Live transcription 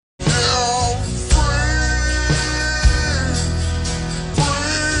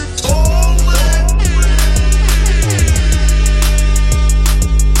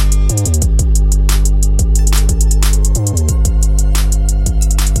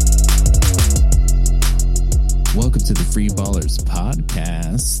welcome to the Free Ballers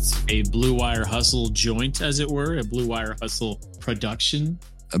podcast. A Blue Wire Hustle joint, as it were, a Blue Wire Hustle production.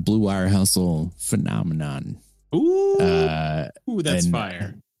 A Blue Wire Hustle phenomenon. Ooh, that's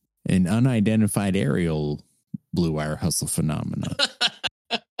fire. An unidentified aerial Blue Wire Hustle phenomenon.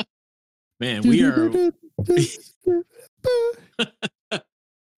 Man, we are...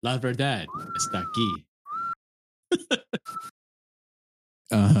 La verdad está aquí.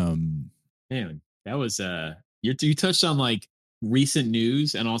 Man, that was you touched on like recent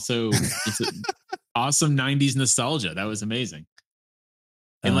news and also it's awesome 90s nostalgia. That was amazing.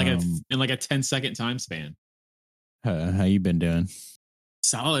 In like a 10-second time span. How you been doing?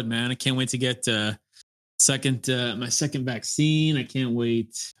 Solid, man. I can't wait to get my second vaccine. I can't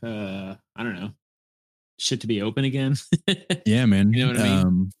wait I don't know. Shit to be open again. Yeah, man. You know what I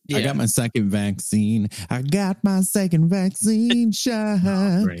mean? Yeah. I got my second vaccine. Shot.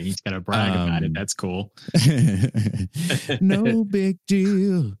 Oh, great. He's got to brag about it. That's cool. No big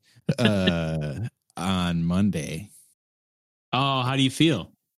deal. On Monday. Oh, how do you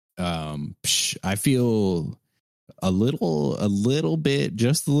feel? I feel a little bit,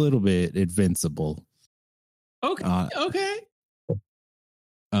 just a little bit invincible. Okay. Okay.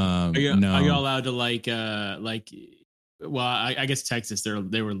 Are you allowed to well, I guess Texas,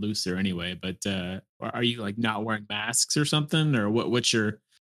 they were looser anyway, but are you like not wearing masks or something, or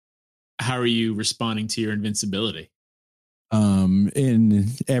how are you responding to your invincibility?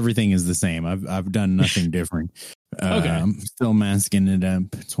 And everything is the same. I've done nothing different. Okay. I'm still masking it up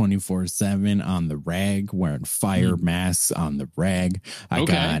 24/7 on the rag, wearing fire masks on the rag. I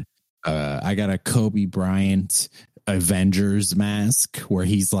got a Kobe Bryant Avengers mask where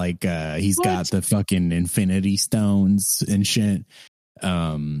he's like he's got the fucking Infinity Stones and shit.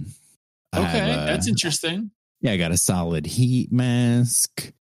 That's interesting. Yeah, I got a solid heat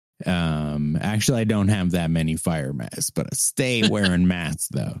mask. Actually, I don't have that many fire masks, but I stay wearing masks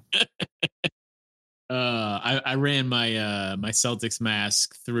though. I ran my my Celtics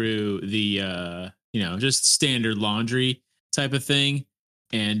mask through the just standard laundry type of thing.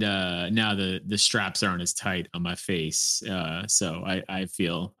 And now the straps aren't as tight on my face, so I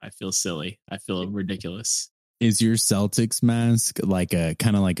feel silly. I feel ridiculous. Is your Celtics mask like a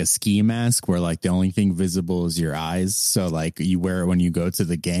kind of like a ski mask where like the only thing visible is your eyes? So like you wear it when you go to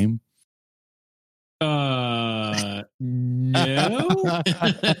the game? No.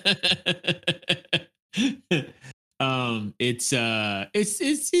 It's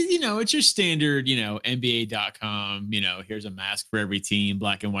it's your standard, NBA.com, here's a mask for every team,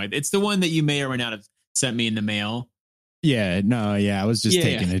 black and white. It's the one that you may or may not have sent me in the mail. Yeah, no, yeah, I was just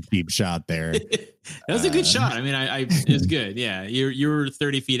taking a deep shot there. That was a good shot. I mean, it was good. Yeah, you were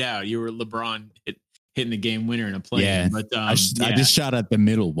 30 feet out. You were LeBron hitting the game winner in a play. Yeah, but I just shot at the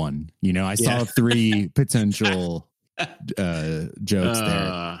middle one. I saw three potential jokes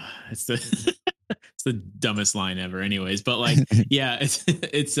there. It's the dumbest line ever anyways, but like, yeah, it's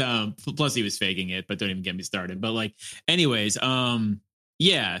plus he was faking it, but don't even get me started. But like, anyways,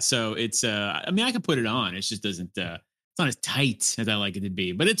 yeah, so it's, I mean, I can put it on. It just doesn't, it's not as tight as I like it to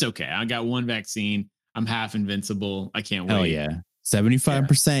be, but it's okay. I got one vaccine. I'm half invincible. I can't wait. Oh yeah.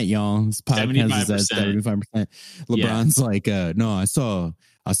 75%, y'all. This podcast is at 75%. LeBron's like, no, I saw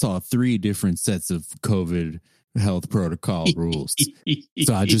 3 different sets of COVID health protocol rules.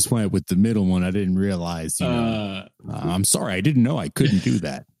 So I just went with the middle one. I didn't realize, I'm sorry. I didn't know I couldn't do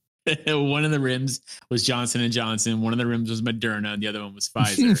that. One of the rims was Johnson & Johnson. One of the rims was Moderna. And the other one was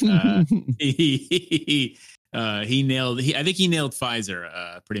Pfizer. I think he nailed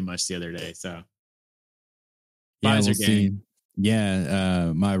Pfizer pretty much the other day. So yeah, Pfizer we'll game. See.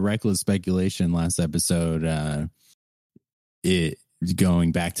 Yeah. My reckless speculation last episode, it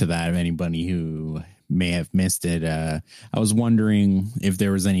going back to that, of anybody who may have missed it, I was wondering if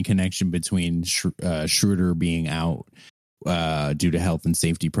there was any connection between Schroeder being out due to health and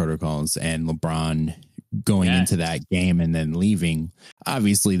safety protocols and LeBron going into that game and then leaving.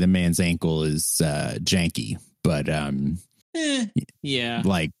 Obviously the man's ankle is janky, but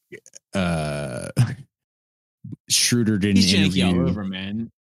like Schroeder didn't He's interview janky all over, man.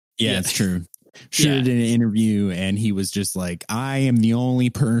 Yeah, it's true. Schroeder did an interview and he was just like, I am the only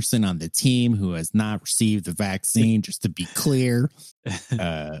person on the team who has not received the vaccine, just to be clear.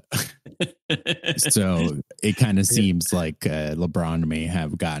 So it kind of seems like LeBron may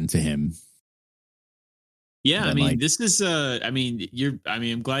have gotten to him. Yeah, I mean, this is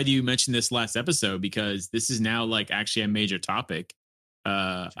I'm glad you mentioned this last episode because this is now like actually a major topic.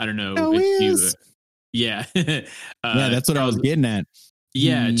 I don't know if you yeah. That's what I was getting at.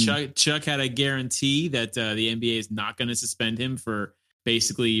 Yeah, Chuck had a guarantee that the NBA is not going to suspend him for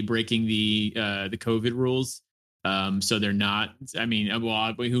basically breaking the COVID rules. So they're not. I mean,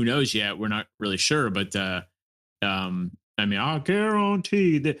 well, who knows yet? We're not really sure, but I mean, I'll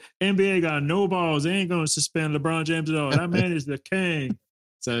guarantee the NBA got no balls. They ain't going to suspend LeBron James at all. That man is the king.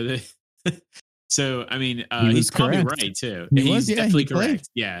 So they. So I mean, he's probably correct. right too. He He's was, yeah, definitely he played. correct.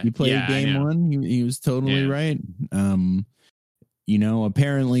 Yeah, He played yeah, game one. He was totally Yeah. right. You know,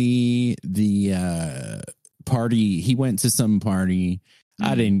 apparently the party, he went to some party.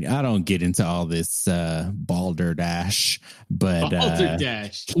 I don't get into all this balderdash, but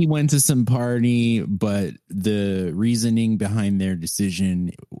Balderdash. he went to some party, but the reasoning behind their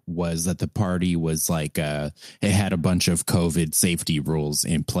decision was that the party was like it had a bunch of COVID safety rules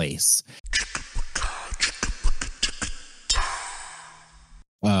in place.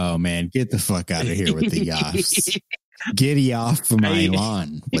 Oh man, get the fuck out of here with the yoffs. Get off of my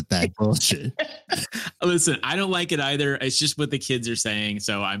lawn with that bullshit. Listen, I don't like it either. It's just what the kids are saying.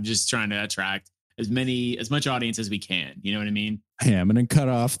 So I'm just trying to attract as much audience as we can. You know what I mean? Hey, I'm going to cut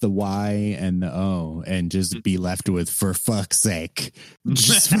off the Y and the O and just be left with, for fuck's sake.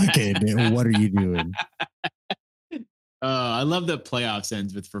 Just fucking, what are you doing? I love that playoffs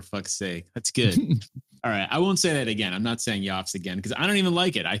ends with for fuck's sake. That's good. All right. I won't say that again. I'm not saying yoffs again because I don't even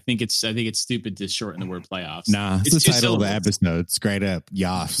like it. I think it's stupid to shorten the word playoffs. Nah, it's the title of the episode. Straight up.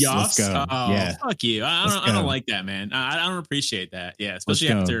 Yoffs. Yoffs? Let's go. Oh, yeah. Fuck you. I don't like that, man. I don't appreciate that. Yeah. Especially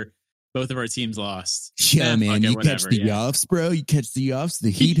after both of our teams lost. Yeah, man. You catch the yoffs, bro. You catch the yoffs.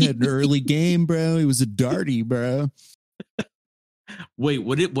 The Heat had an early game, bro. It was a darty, bro. Wait,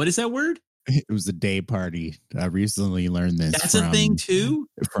 what is that word? It was a day party. I recently learned this. That's a thing too?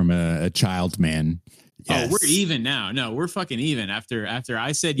 From a child man. Yes. Oh, we're even now. No, we're fucking even. After I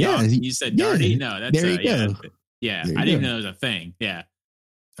said you said darty. No, that's there you go. Yeah, I didn't know it was a thing. Yeah.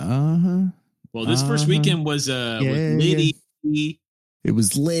 Uh-huh. Well, this first weekend was with Liddy. Yeah. It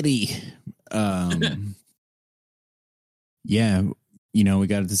was Liddy. Yeah, you know, we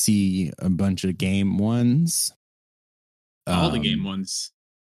got to see a bunch of game ones. All the game ones.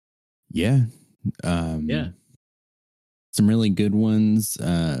 Yeah. Yeah. Some really good ones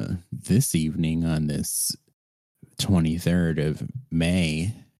this evening on this 23rd of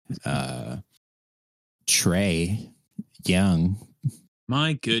May. Trae Young.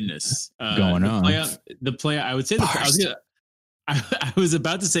 My goodness. Going on. I would say I was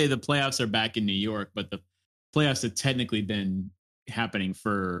about to say the playoffs are back in New York, but the playoffs have technically been happening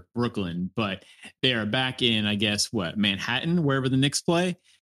for Brooklyn, but they are back in, I guess, Manhattan, wherever the Knicks play.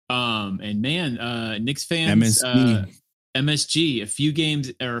 And man, Knicks fans, MSG,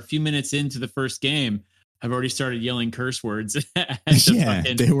 a few minutes into the first game, have already started yelling curse words.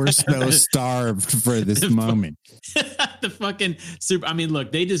 They were so starved for this moment. The fucking super. I mean,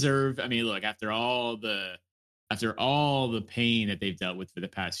 look, they deserve. I mean, look, after all the pain that they've dealt with for the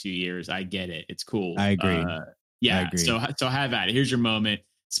past few years, I get it. It's cool. I agree. Yeah. I agree. So have at it. Here's your moment.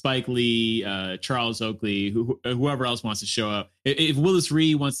 Spike Lee, Charles Oakley, whoever else wants to show up. If Willis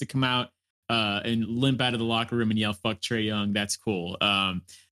Reed wants to come out and limp out of the locker room and yell "fuck Trae Young," that's cool.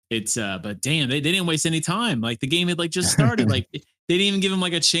 But damn, they didn't waste any time. Like the game had just started. Like they didn't even give him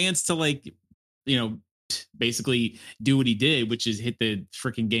a chance to basically do what he did, which is hit the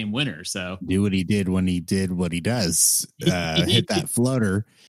freaking game winner. So do what he did when he did what he does, hit that floater.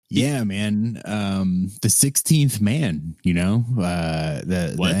 Yeah, man. The 16th man, the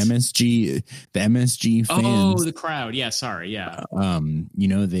MSG fans. Oh, the crowd. Yeah, sorry. Yeah.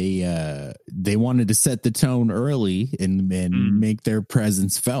 They wanted to set the tone early and make their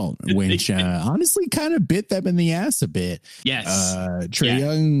presence felt, which honestly kind of bit them in the ass a bit. Yes. Trae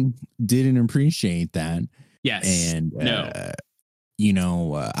Young didn't appreciate that. Yes. And I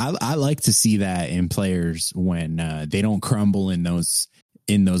like to see that in players when they don't crumble in those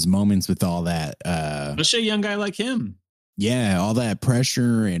moments with all that especially a young guy like him. Yeah, all that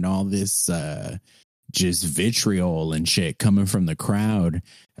pressure and all this just vitriol and shit coming from the crowd.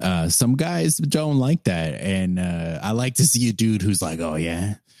 Some guys don't like that, and I like to see a dude who's like, oh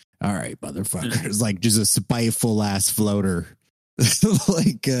yeah, all right, motherfuckers. Like just a spiteful ass floater.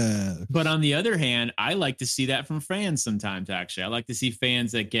 But on the other hand, I like to see that from fans sometimes. Actually, I like to see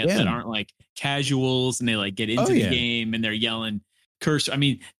fans that aren't like casuals and they get into the game and they're yelling curse. I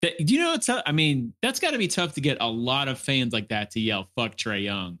mean, that's got to be tough to get a lot of fans like that to yell "fuck Trae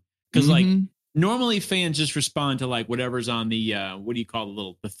Young" because normally fans just respond to whatever's on the what do you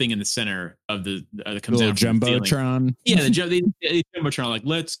call the thing in the center of the comes out jumbotron. Yeah, the jumbotron,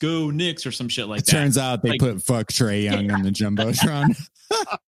 "Let's go Knicks" or some shit like that. Turns out they put "fuck Trae Young" on the jumbotron.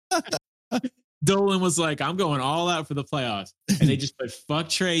 Dolan was like, "I'm going all out for the playoffs," and they just put "fuck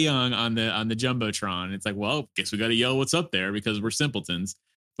Trae Young" on the jumbotron. It's like, well, guess we got to yell what's up there because we're simpletons.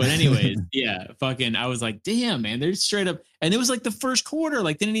 But anyways, yeah, fucking, I was like, damn, man, they're straight up, and it was like the first quarter,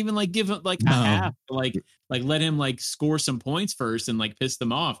 like they didn't even like give him like a half, like let him like score some points first and like piss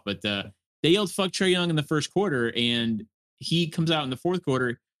them off. But they yelled "fuck Trae Young" in the first quarter, and he comes out in the fourth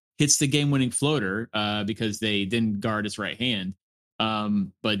quarter, hits the game-winning floater because they didn't guard his right hand.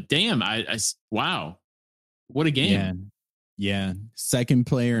 But damn, wow, what a game! Yeah. Yeah. Second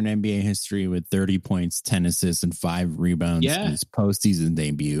player in NBA history with 30 points, 10 assists, and 5 rebounds in his postseason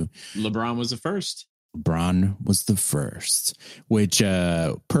debut. LeBron was the first. Which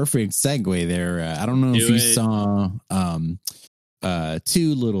perfect segue there. I don't know if you saw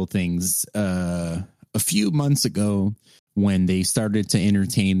two little things. A few months ago, when they started to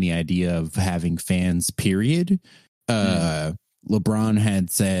entertain the idea of having fans, period, LeBron had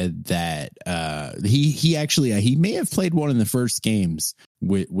said that he may have played one of the first games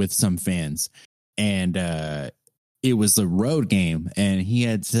with some fans, and it was a road game, and he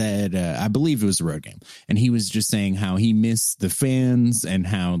had said, I believe it was a road game, and he was just saying how he missed the fans and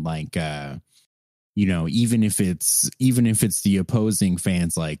how like even if it's the opposing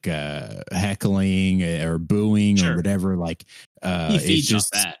fans like heckling or booing or whatever, like it's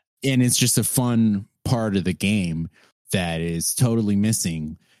just that, and it's just a fun part of the game that is totally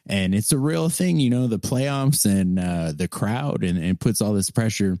missing. And it's a real thing, the playoffs and the crowd, and puts all this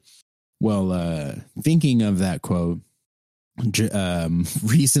pressure. Well, thinking of that quote,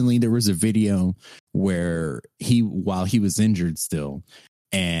 recently there was a video where while he was injured still,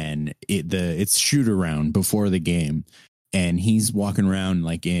 and it's shoot around before the game, and he's walking around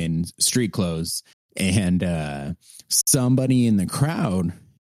like in street clothes, and somebody in the crowd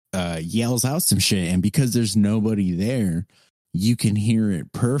yells out some shit, and because there's nobody there, you can hear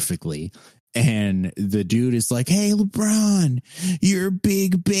it perfectly. And the dude is like, "Hey, LeBron, you're a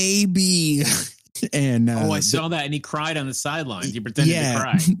big baby." And I saw that, and he cried on the sidelines. He pretended to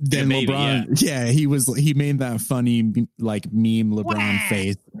cry. Then LeBron, he made that funny like meme LeBron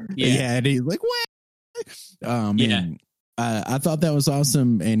face. Yeah, and he's like, "What?" I thought that was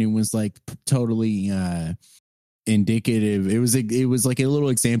awesome, and it was like totally indicative. It was like a little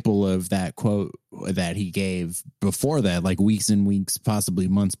example of that quote that he gave before that, like weeks and weeks, possibly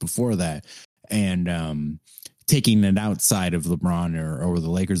months before that, and taking it outside of LeBron or the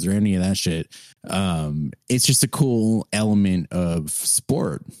Lakers or any of that shit. It's just a cool element of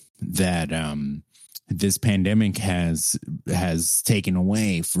sport that this pandemic has taken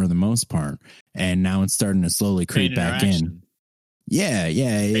away for the most part, and now it's starting to slowly creep back in.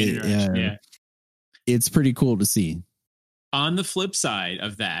 It's pretty cool to see. On the flip side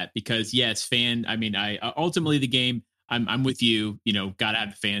of that, because I ultimately the game, I'm with you. Gotta have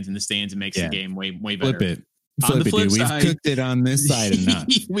the fans in the stands. It makes the game way better. Flip it, dude. We've cooked it on this side enough.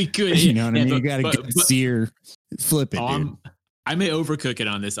 We could, you know what I mean? You got to sear, flip it, dude. I may overcook it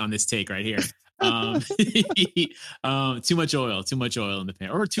on this take right here. Too much oil in the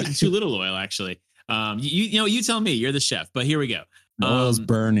pan, or too little oil, actually. You tell me. You're the chef, but here we go. The oil's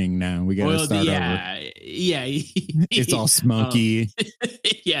burning now. We got to start over. Yeah. It's all smoky.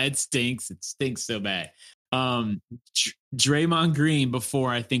 It stinks. It stinks so bad. Draymond Green, before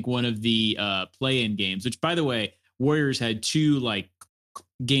I think one of the play-in games, which by the way, Warriors had two like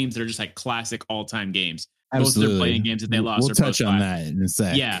games that are just like classic all-time games. Absolutely. Both of their play-in games that they lost. We'll touch on that in a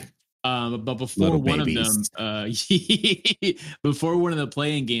sec. Yeah. But before one of them, before one of the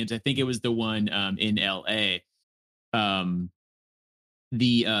play-in games, I think it was the one in LA. One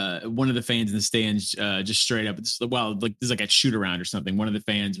of the fans in the stands just straight up, like there's like a shoot around or something. One of the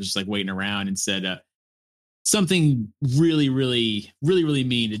fans was just like waiting around and said something really, really, really, really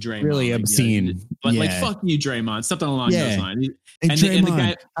mean to Draymond. Really obscene. Like fuck you, Draymond. Something along those lines. And Draymond, and the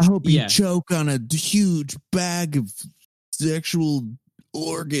guy, I hope you choke on a huge bag of sexual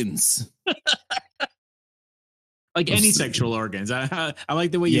organs. Like any sexual organs. I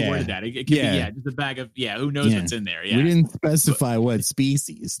like the way you worded that. It could be just a bag of who knows what's in there. Yeah, we didn't specify what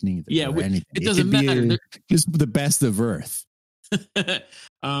species neither. Yeah, it doesn't matter. Just the best of Earth. The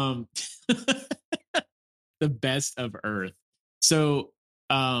best of Earth. So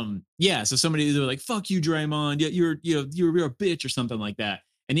so somebody, they were like, "Fuck you, Draymond. You're a bitch," or something like that.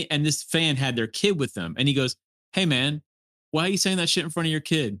 And this fan had their kid with them, and he goes, "Hey man, why are you saying that shit in front of your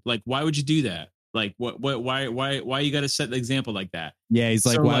kid? Like, why would you do that? Like, why you got to set the example like that?" Yeah, he's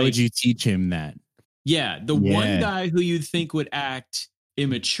like, why would you teach him that? Yeah, one guy who you'd think would act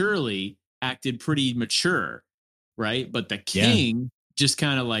immaturely acted pretty mature, right? But the king just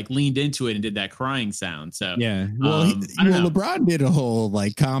kind of like leaned into it and did that crying sound. So LeBron did a whole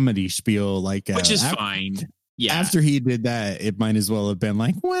like comedy spiel, like which is fine. Yeah. After he did that, it might as well have been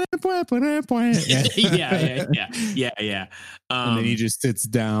like, yeah. And then he just sits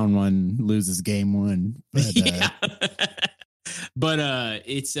down when loses game one. But, yeah. But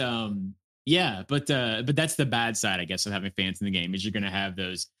it's but that's the bad side, I guess, of having fans in the game is you're going to have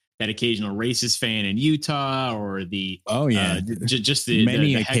that occasional racist fan in Utah or the just the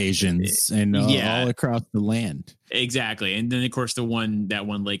many the occasions and all across the land. Exactly. And then of course that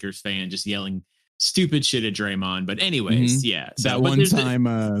one Lakers fan just yelling stupid shit at Draymond. But anyways, yeah. So, that one time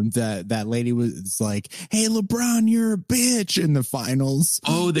that lady was like, "Hey, LeBron, you're a bitch" in the finals.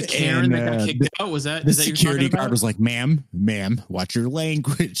 Oh, the Karen that got kicked out. Was that the security guard was like, "Ma'am, watch your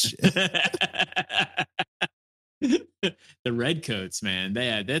language." The redcoats, man.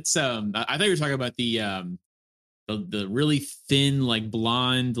 That's I thought you were talking about the really thin, like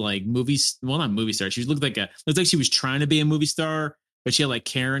blonde, like not movie star. She looked like she was trying to be a movie star. But she had like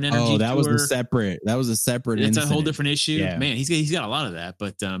Karen energy. Oh, that was a separate. That's incident. A whole different issue. Yeah. Man, he's got a lot of that.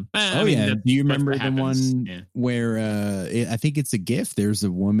 But do you remember the one where I think it's a GIF? There's a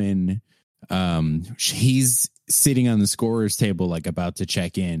woman. He's sitting on the scorer's table, like about to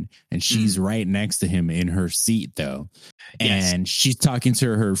check in, and she's right next to him in her seat, though. And she's talking to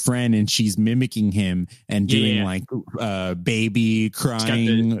her friend, and she's mimicking him and doing like baby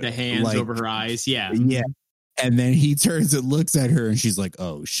crying, the hands like, over her eyes. Yeah. And then he turns and looks at her and she's like,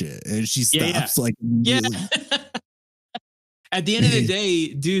 "Oh shit." And she stops like, At the end of the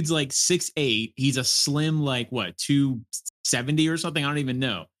day, dude's like 6'8". He's a slim, like 270 or something. I don't even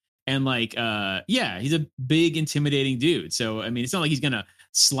know. And like, he's a big, intimidating dude. So, I mean, it's not like he's going to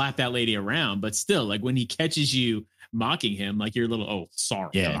slap that lady around, but still, like when he catches you mocking him, like you're a little, "Oh,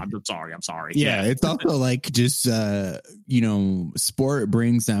 sorry. Yeah. I'm sorry. Yeah. It's also like just, sport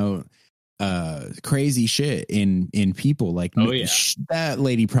brings out crazy shit in people. Like, that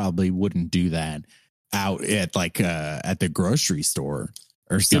lady probably wouldn't do that out at like at the grocery store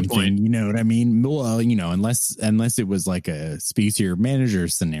or something. You know what I mean? Well, unless it was like a speak to your manager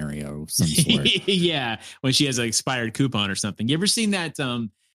scenario of some sort. Yeah, when she has an expired coupon or something. You ever seen that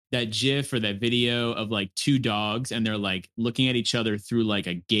that GIF or that video of like two dogs and they're like looking at each other through like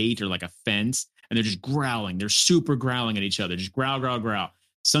a gate or like a fence and they're just growling? They're super growling at each other, just growl.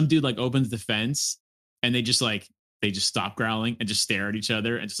 Some dude like opens the fence and they just stop growling and just stare at each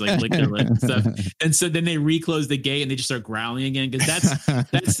other and just like lick their lips and stuff. And so then they reclose the gate and they just start growling again. Cause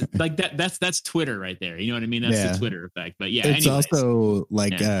that's Twitter right there. You know what I mean? That's the Twitter effect. But yeah, it's also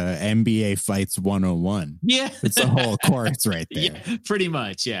like NBA Fights 101. Yeah. It's a whole course right there. Yeah, pretty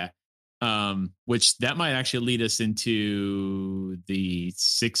much. Yeah. Which that might actually lead us into the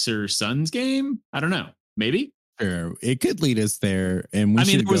Sixers Suns game. I don't know. Maybe. Sure. It could lead us there, and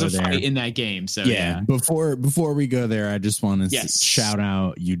there was a fight in that game. So yeah. Before we go there, I just want to shout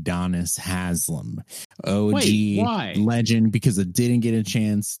out Udonis Haslem, OG legend, because I didn't get a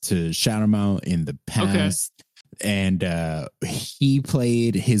chance to shout him out in the past, and he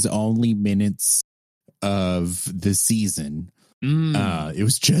played his only minutes of the season. It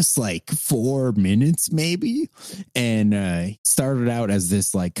was just like 4 minutes maybe, and started out as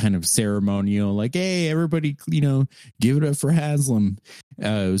this like kind of ceremonial, like, "Hey everybody, give it up for Haslem."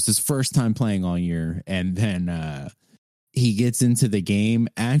 It was his first time playing all year, and then he gets into the game,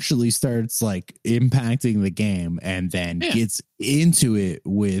 actually starts like impacting the game, and then gets into it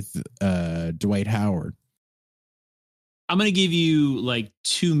with Dwight Howard. I'm going to give you like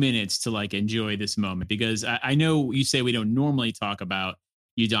 2 minutes to like enjoy this moment, because I know you say we don't normally talk about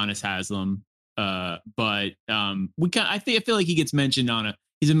Udonis Haslem, but I feel like he gets mentioned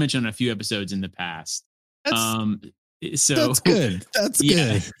he's been mentioned on a few episodes in the past. So that's good. That's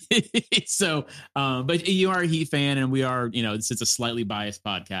good. So, but you are a Heat fan, and we are, it's a slightly biased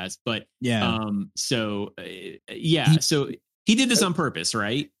podcast, but so he did this on purpose,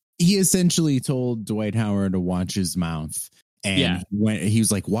 right? He essentially told Dwight Howard to watch his mouth, and he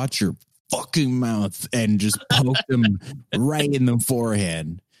was like, "Watch your fucking mouth," and just poked him right in the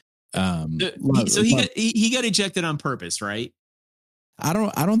forehead. So he got ejected on purpose, right? I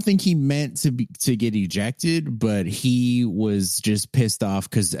don't think he meant to get ejected, but he was just pissed off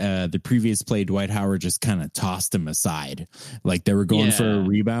because the previous play, Dwight Howard just kind of tossed him aside, like they were going for a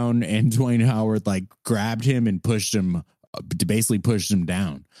rebound, and Dwight Howard like grabbed him and pushed him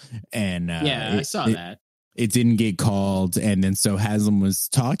down, and I saw that. It didn't get called, and then so Haslem was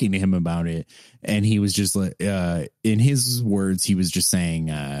talking to him about it, and he was just like, in his words, he was just saying,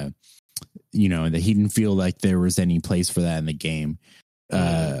 that he didn't feel like there was any place for that in the game,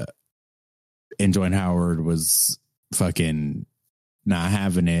 and Dwight Howard was fucking not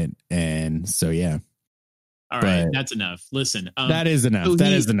having it, and so All right, that's enough. Listen, that is enough. So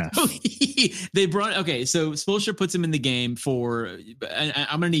that is enough. They brought so Spoelstra puts him in the game for. And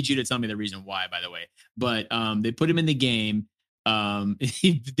I'm gonna need you to tell me the reason why, by the way. But they put him in the game.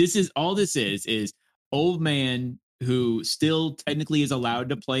 This is all. This is old man who still technically is allowed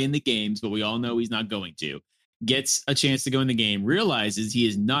to play in the games, but we all know he's not going to. Gets a chance to go in the game, realizes he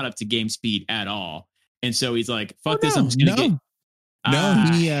is not up to game speed at all, and so he's like, "Fuck this! I'm just gonna get."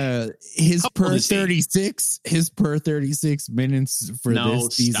 No, his per 36 minutes for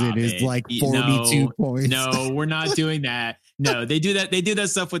this season is like 42 points. No, we're not doing that. No, they do that. They do that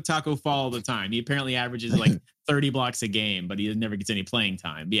stuff with Taco Fall all the time. He apparently averages like 30 blocks a game, but he never gets any playing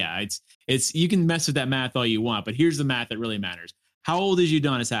time. Yeah, it's you can mess with that math all you want, but here's the math that really matters. How old is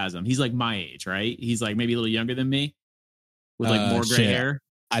Udonis Haslem? He's like my age, right? He's like maybe a little younger than me with like more gray hair.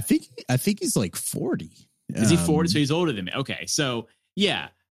 I think he's like 40. Is he 40? So he's older than me. Okay. So yeah.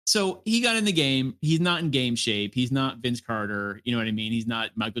 So he got in the game. He's not in game shape. He's not Vince Carter. You know what I mean? He's not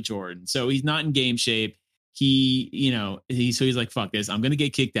Michael Jordan. So he's not in game shape. He's like, fuck this. I'm going to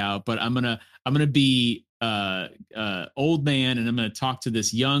get kicked out, but I'm going to be old man. And I'm going to talk to the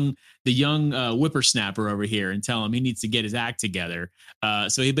young whippersnapper over here and tell him he needs to get his act together.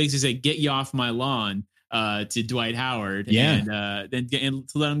 So he basically said, get you off my lawn. To Dwight Howard, and to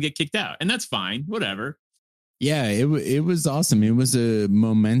let him get kicked out, and that's fine, whatever. Yeah, it was awesome. It was a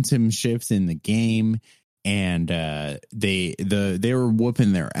momentum shift in the game, and they were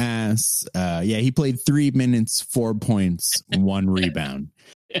whooping their ass. He played 3 minutes, 4 points, 1 rebound,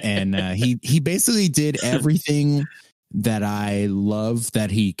 and he basically did everything that I love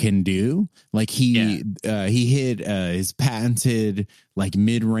that he can do. Like he hit his patented like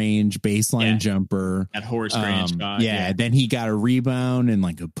mid-range baseline jumper, that horse ranch shot. Then he got a rebound and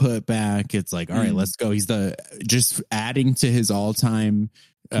like a putback. It's like, all right, let's go. He's just adding to his all-time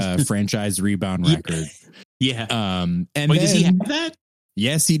franchise rebound record. Yeah. And does he have that?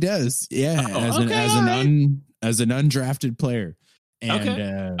 Yes, he does. Yeah, as an undrafted player.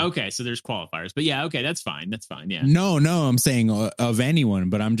 And, okay. So there's qualifiers, but that's fine. That's fine. Yeah. No, I'm saying of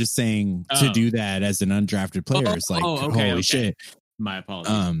anyone, but I'm just saying to do that as an undrafted player is like, holy shit. My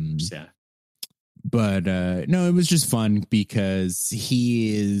apologies. But no, it was just fun because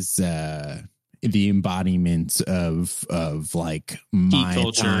he is the embodiment of like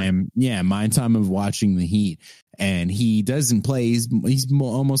my time. Yeah, my time of watching the Heat, and he doesn't play. He's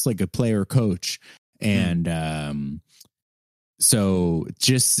almost like a player coach, and so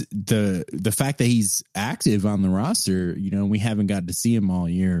just the fact that he's active on the roster, we haven't got to see him all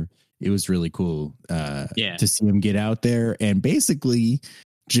year. It was really cool to see him get out there and basically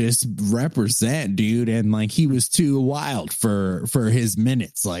just represent, dude. And like he was too wild for his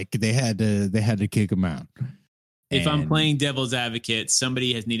minutes. Like they had to kick him out. If I'm playing devil's advocate,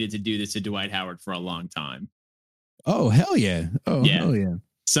 somebody has needed to do this to Dwight Howard for a long time. Oh, hell yeah. Hell yeah.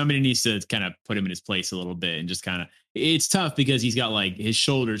 Somebody needs to kind of put him in his place a little bit and just kind of, it's tough because he's got like his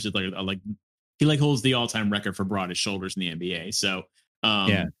shoulders like he like holds the all-time record for broadest shoulders in the NBA. So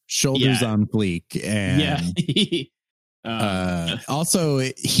shoulders on fleek. And also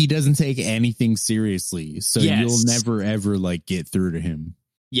he doesn't take anything seriously. So you'll never ever like get through to him.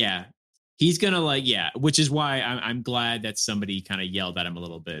 Yeah. He's gonna which is why I'm glad that somebody kind of yelled at him a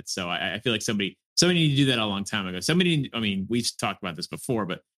little bit. So I feel like somebody needed to do that a long time ago. We've talked about this before,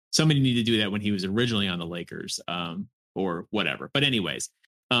 but somebody needed to do that when he was originally on the Lakers, or whatever. But anyways,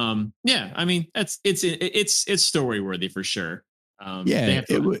 it's story worthy for sure. I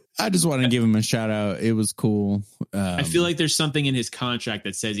just want to give him a shout out. It was cool. I feel like there's something in his contract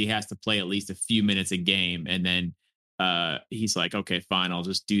that says he has to play at least a few minutes a game, and then he's like, okay, fine, I'll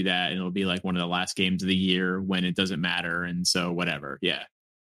just do that, and it'll be like one of the last games of the year when it doesn't matter, and so whatever.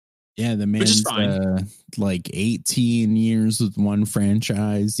 Yeah, the man's like 18 years with one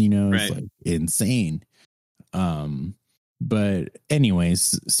franchise, it's like insane. But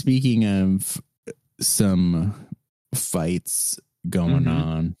anyways, speaking of some fights going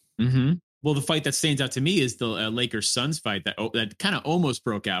on. Mm-hmm. Well, the fight that stands out to me is the Lakers Suns fight that kind of almost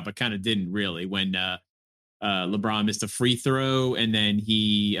broke out, but kind of didn't really when LeBron missed a free throw, and then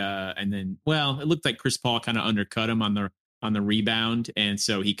it looked like Chris Paul kind of undercut him on the rebound, and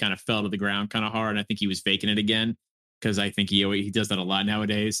so he kind of fell to the ground kind of hard. And I think he was faking it again because I think he does that a lot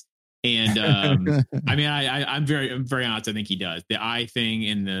nowadays. And I'm very honest. I think he does. The eye thing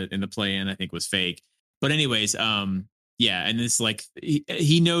in the play-in I think was fake. But anyways, and it's like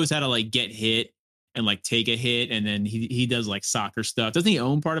he knows how to like get hit and like take a hit, and then he does like soccer stuff. Doesn't he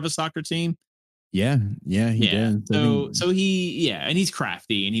own part of a soccer team? Yeah, he does. So and he's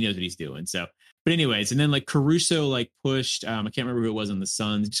crafty and he knows what he's doing. So, but anyways, and then like Caruso like pushed, I can't remember who it was on the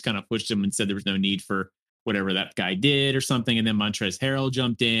Suns, just kind of pushed him and said there was no need for whatever that guy did or something. And then Montrezl Harrell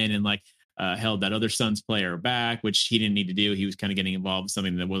jumped in and like held that other Suns player back, which he didn't need to do. He was kind of getting involved in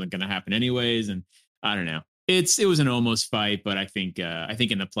something that wasn't going to happen anyways. And I don't know. It was an almost fight, but I think in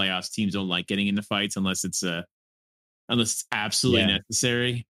the playoffs, teams don't like getting into fights unless it's absolutely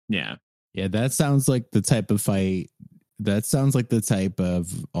necessary. Yeah. Yeah, that sounds like the type of fight. That sounds like the type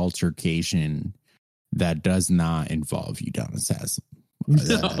of altercation that does not involve Udonis Haslem.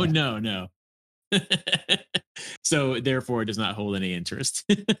 No. So therefore, it does not hold any interest.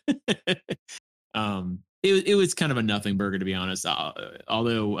 It was kind of a nothing burger, to be honest.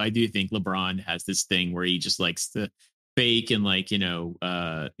 Although I do think LeBron has this thing where he just likes to fake and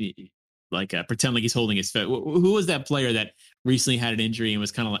pretend like he's holding his foot. Who was that player that recently had an injury and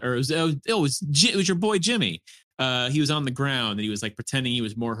was kind of like, or it was your boy Jimmy. He was on the ground and he was like pretending he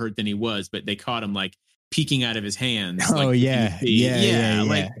was more hurt than he was, but they caught him like peeking out of his hands. Oh, like, yeah.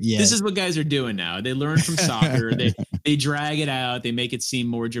 This is what guys are doing now. They learn from soccer. They drag it out. They make it seem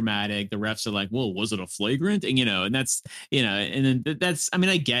more dramatic. The refs are like, well, was it a flagrant? And, and that's, and then that's, I mean,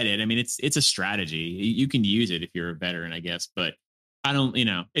 I get it. I mean, it's a strategy. You can use it if you're a veteran, I guess, but I don't,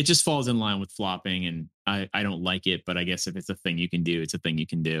 it just falls in line with flopping and I don't like it, but I guess if it's a thing you can do, it's a thing you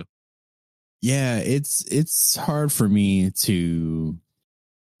can do. Yeah. It's hard for me to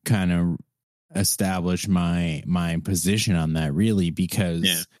kind of establish my position on that, really,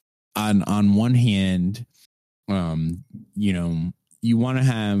 because on one hand, you want to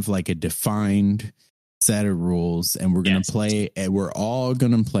have like a defined set of rules and we're going to play, and we're all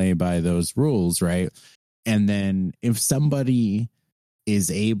going to play by those rules, right? And then if somebody is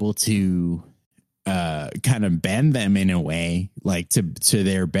able to kind of bend them in a way like to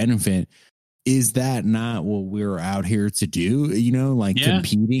their benefit, is that not what we're out here to do?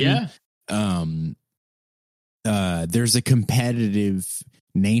 Competing. There's a competitive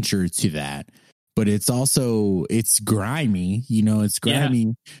nature to that, but it's grimy,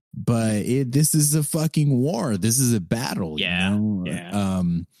 but this is a fucking war. This is a battle.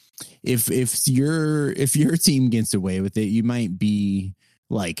 If your team gets away with it, you might be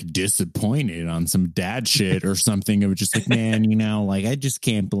like disappointed on some dad shit or something of just like, man, I just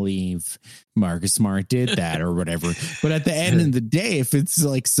can't believe Marcus Smart did that or whatever. But at the end of the day, if it's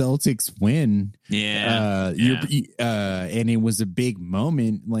like Celtics win, and it was a big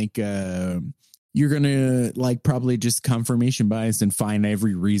moment, like you're gonna like probably just confirmation bias and find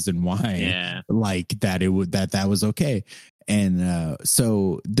every reason why like that was okay. And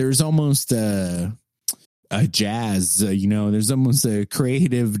so there's almost a jazz, there's almost a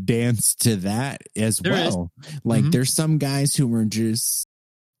creative dance to that as well. Like there's some guys who were just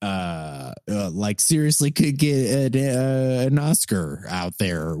like seriously could get an Oscar out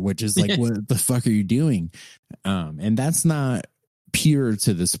there, which is like, what the fuck are you doing? And that's not pure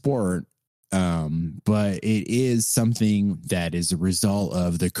to the sport. But it is something that is a result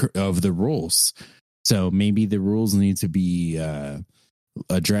of the rules. So maybe the rules need to be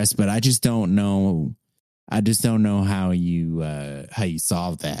addressed, but I just don't know. How you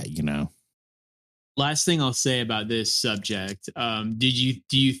solve that, Last thing I'll say about this subject. Do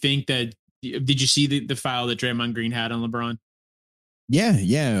you think that, did you see the file that Draymond Green had on LeBron?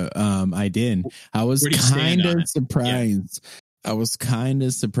 Yeah. I did. I was kind of surprised. I was kind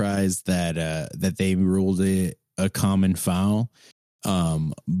of surprised that they ruled it a common foul.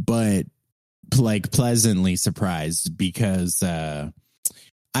 But like pleasantly surprised because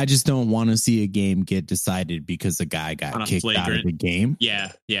I just don't want to see a game get decided because a guy got kicked out of the game.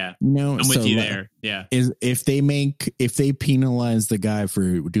 Yeah. No, I'm with you there. Yeah. If they penalize the guy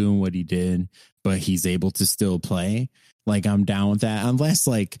for doing what he did, but he's able to still play, like I'm down with that. Unless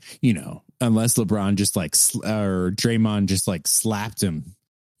unless LeBron just like or Draymond just like slapped him,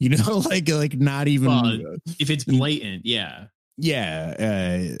 like not even. Well, if it's blatant,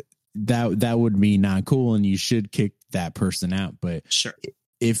 that would be not cool, and you should kick that person out. But sure.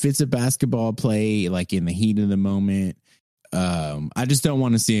 If it's a basketball play, like in the heat of the moment, I just don't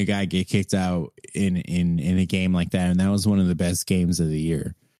want to see a guy get kicked out in a game like that. And that was one of the best games of the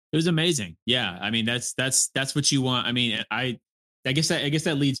year. It was amazing. Yeah. I mean, that's what you want. I mean, I guess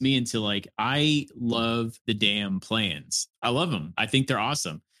that leads me into like, I love the damn plans. I love them. I think they're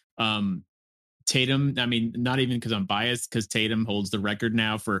awesome. Tatum, I mean, not even because I'm biased, because Tatum holds the record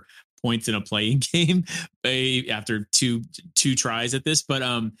now for points in a playing game after two tries at this, but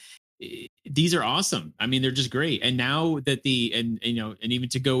these are awesome. I mean, they're just great. And now that and even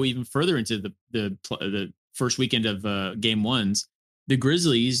to go even further into the first weekend of game ones, the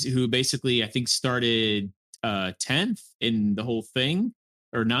Grizzlies, who basically I think started 10th in the whole thing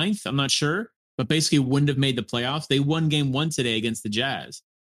or 9th, I'm not sure, but basically wouldn't have made the playoffs. They won game one today against the Jazz.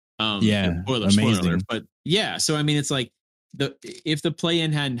 Yeah, Spoiler alert. amazing. But yeah, so I mean, it's like if the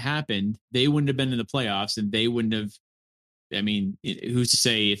play-in hadn't happened, they wouldn't have been in the playoffs, and they wouldn't have. I mean, who's to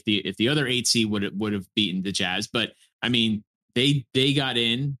say if the other 8 seed would have beaten the Jazz? But I mean, they got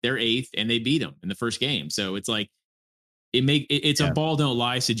in, they're eighth, and they beat them in the first game. So it's like it's a ball don't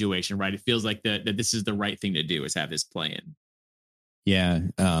lie situation, right? It feels like that this is the right thing to do, is have this play in. Yeah.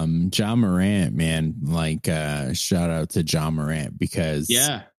 John Morant, man, like shout out to John Morant, because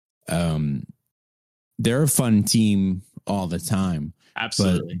they're a fun team all the time.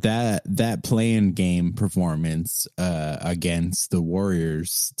 Absolutely. But that play-in game performance against the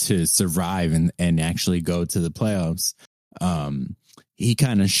Warriors to survive and actually go to the playoffs, he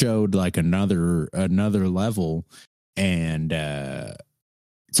kind of showed like another level, and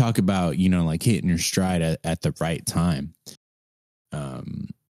talk about, like hitting your stride at the right time.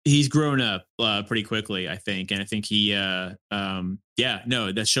 He's grown up pretty quickly, I think, and I think he that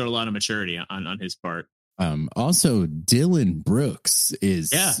showed a lot of maturity on his part. Also, Dylan Brooks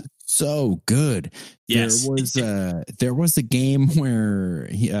is so good. Yes. There was a game where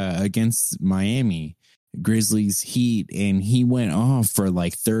he against Miami Grizzlies Heat, and he went off for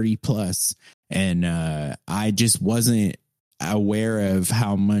like 30 plus, and I just wasn't aware of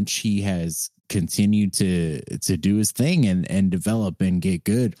how much he has continued to do his thing and develop and get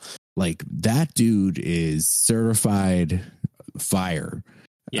good. Like, that dude is certified fire.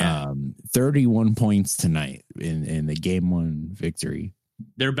 31 points tonight in the game 1 victory.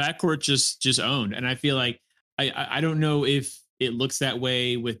 Their backcourt just owned, and I feel like I don't know if it looks that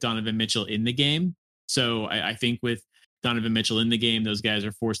way with Donovan Mitchell in the game. So I think with Donovan Mitchell in the game, those guys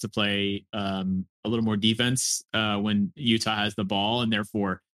are forced to play a little more defense when Utah has the ball, and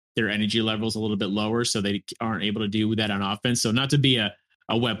therefore their energy level is a little bit lower, so they aren't able to do that on offense. So not to be a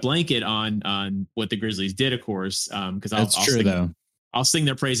wet blanket on what the Grizzlies did, of course, because I'll sing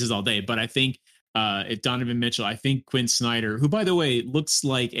their praises all day. But I think if Donovan Mitchell, I think Quinn Snyder, who, by the way, looks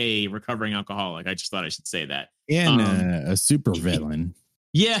like a recovering alcoholic. I just thought I should say that. And a super villain.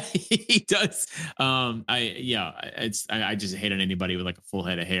 Yeah, he does. I just hate on anybody with like a full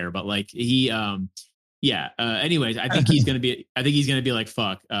head of hair, but like he, anyways, I think he's going to be like,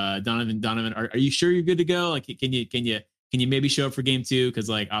 fuck, Donovan, are you sure you're good to go? Like, can you maybe show up for game 2? Cause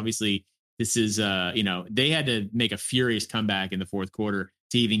like, obviously this is, they had to make a furious comeback in the fourth quarter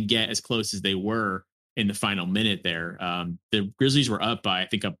to even get as close as they were in the final minute there. The Grizzlies were up by, I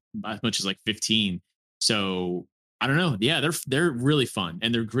think, up as much as like 15. So I don't know. Yeah, they're really fun,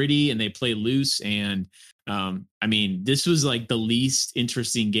 and they're gritty, and they play loose. And I mean, this was like the least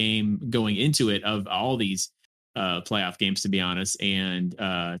interesting game going into it of all these playoff games, to be honest, and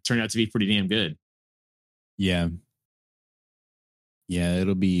turned out to be pretty damn good. Yeah. Yeah,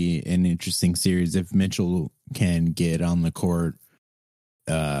 it'll be an interesting series if Mitchell can get on the court.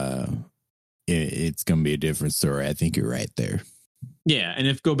 It's going to be a different story. I think you're right there. Yeah, and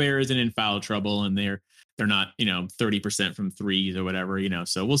if Gobert isn't in foul trouble and they're not, 30% from threes or whatever,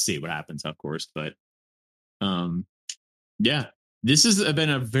 so we'll see what happens, of course. But this has been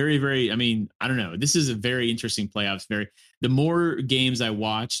a very, very, I don't know. This is a very interesting playoffs. The more games I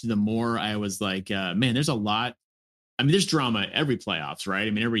watched, the more I was like, man, there's a lot. There's drama every playoffs, right?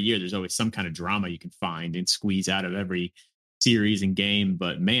 Every year there's always some kind of drama you can find and squeeze out of every series and game.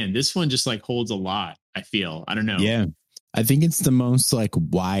 But man, this one just like holds a lot, I feel. I don't know. Yeah. I think it's the most like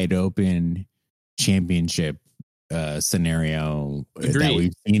wide open championship scenario that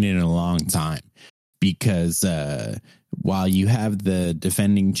we've seen in a long time, because while you have the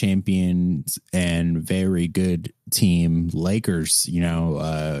defending champions and very good team Lakers, in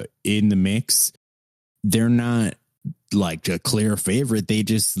the mix, they're not like a clear favorite. They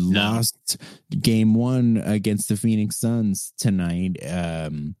just lost game 1 against the Phoenix Suns tonight,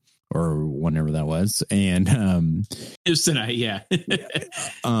 or whenever that was. And it was tonight. Yeah.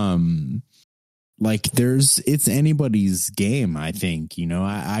 Like it's anybody's game. I think,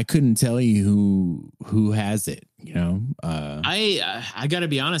 I couldn't tell you who has it, I gotta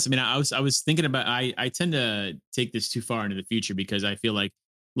be honest. I was thinking about, I tend to take this too far into the future, because I feel like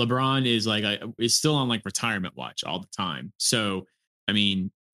LeBron is still on like retirement watch all the time. So,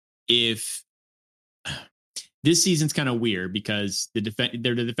 if this season's kind of weird, because they're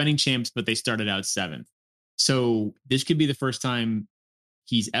the defending champs, but they started out 7th. So this could be the first time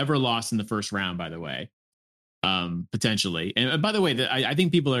he's ever lost in the first round, by the way, potentially. And by the way, I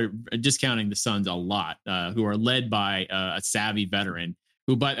think people are discounting the Suns a lot, who are led by a savvy veteran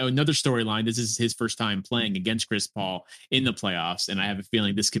who, by another storyline, this is his first time playing against Chris Paul in the playoffs. And I have a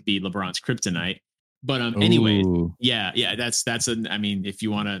feeling this could be LeBron's kryptonite. But anyways, that's if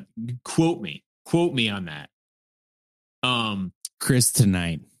you want to quote me on that. Chris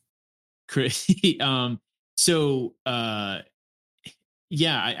tonight. So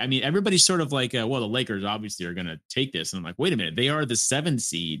yeah, I mean, everybody's sort of like, well, the Lakers obviously are going to take this. And I'm like, wait a minute, they are the 7th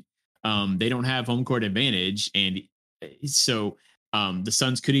seed. They don't have home court advantage. And so the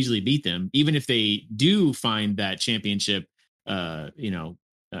Suns could easily beat them, even if they do find that championship, you know,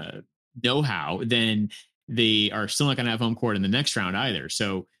 know-how, then they are still not going to have home court in the next round either.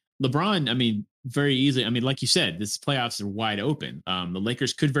 So LeBron, I mean, very easily. I mean, like you said, this playoffs are wide open. The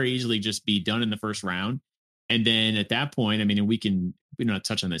Lakers could very easily just be done in the first round. And then at that point, I mean, and we don't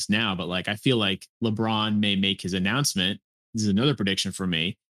touch on this now, but like I feel like LeBron may make his announcement. This is another prediction for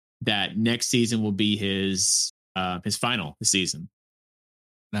me that next season will be his final season.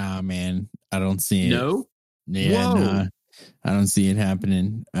 Nah, man, I don't see it. No, yeah, nah, I don't see it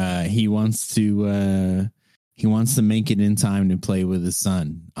happening. He wants to make it in time to play with his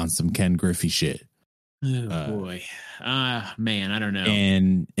son on some Ken Griffey shit. Oh boy, man, I don't know.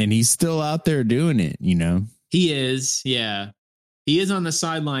 And he's still out there doing it, you know. He is, yeah. He is on the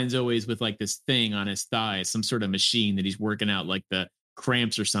sidelines always with like this thing on his thigh, some sort of machine that he's working out, like the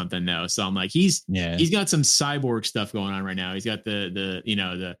cramps or something now. So I'm like, he's got some cyborg stuff going on right now. He's got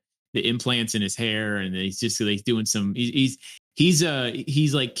the implants in his hair, and he's just like doing some. He's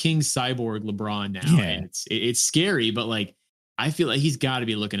like King Cyborg LeBron now, and it's scary, but like I feel like he's got to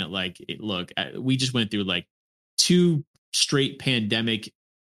be looking at like, look, we just went through like 2 straight pandemic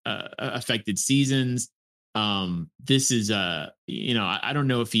affected seasons. This is I don't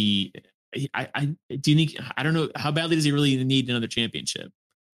know if he I do you think, I don't know, how badly does he really need another championship?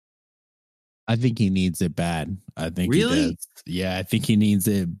 I think he needs it bad. I think really? He does. Yeah, I think he needs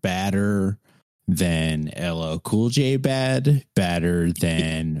it badder than LL Cool J badder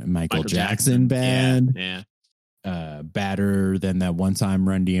than Michael Jackson bad. Yeah. Badder than that one time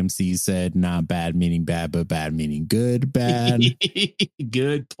Run DMC said, not bad meaning bad, but bad meaning good bad.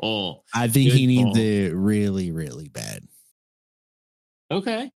 Good pull. I think he needs it really, really bad.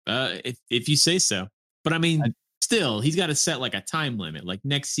 Okay. If you say so. But I mean, still, he's got to set like a time limit, like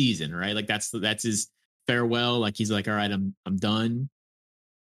next season, right? Like that's his farewell. Like he's like, all right, I'm done.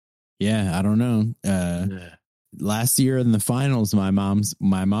 Yeah, I don't know. Last year in the finals, my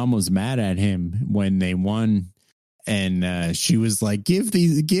mom was mad at him when they won. And she was like,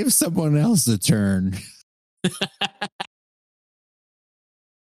 give someone else a turn.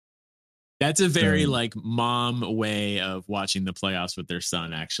 That's a very like mom way of watching the playoffs with their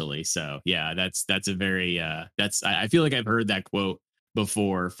son, actually. So yeah, that's a very I feel like I've heard that quote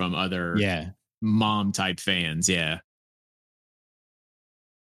before from other mom type fans. Yeah.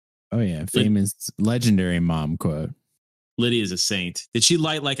 Oh yeah, famous legendary mom quote. Lydia's a saint. Did she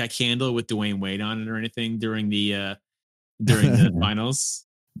light like a candle with Dwayne Wade on it or anything during the finals?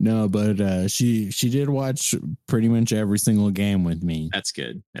 No, but she did watch pretty much every single game with me. That's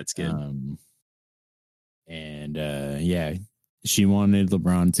good. Yeah, she wanted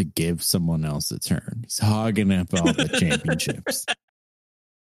LeBron to give someone else a turn. He's hogging up all the championships.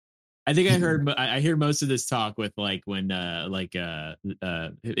 I think I hear most of this talk with like when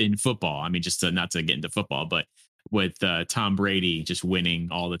in football. I mean, just not to get into football, but with Tom Brady just winning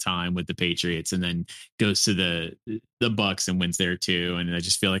all the time with the Patriots, and then goes to the Bucks and wins there too. And I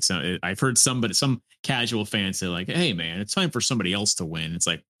just feel like I've heard some casual fans say like, "Hey man, it's time for somebody else to win." It's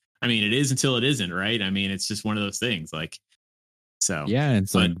like, I mean, it is until it isn't, right? I mean, it's just one of those things. Like, so yeah,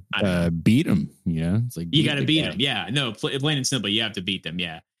 it's like beat them. You know, it's like you got to beat them. Yeah, no, plain and simple, you have to beat them.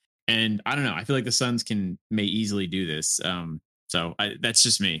 Yeah, and I don't know. I feel like the Suns may easily do this. So that's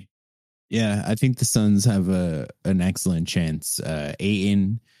just me. Yeah, I think the Suns have an excellent chance.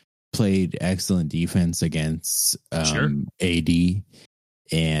 Ayton played excellent defense against AD,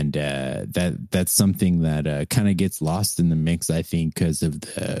 and that's something that kind of gets lost in the mix, I think, because of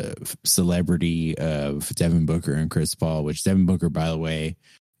the celebrity of Devin Booker and Chris Paul, which Devin Booker, by the way,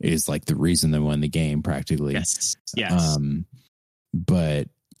 is like the reason they won the game practically. Yes. But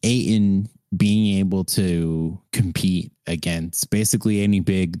Ayton being able to compete against basically any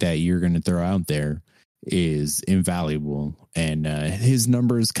big that you're going to throw out there is invaluable. And his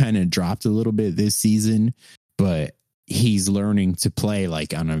numbers kind of dropped a little bit this season, but he's learning to play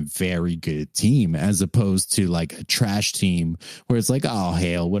like on a very good team as opposed to like a trash team where it's like, oh,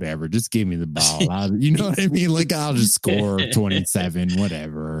 hell, whatever. Just give me the ball. You know what I mean? Like, I'll just score 27,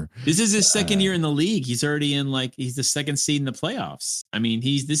 whatever. This is his second year in the league. He's already he's the second seed in the playoffs. I mean,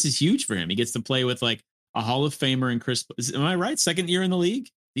 this is huge for him. He gets to play with like a Hall of Famer and Chris. Am I right? Second year in the league.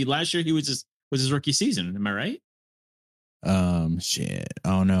 Last year he was his rookie season. Am I right? Shit.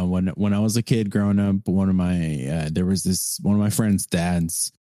 Oh no. When I was a kid growing up, one of my friend's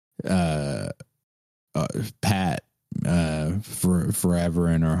dads, Pat, for forever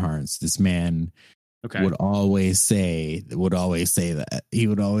in our hearts. This man would always say that. He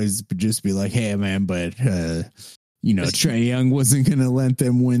would always just be like, "Hey, man, but Trae Young wasn't going to let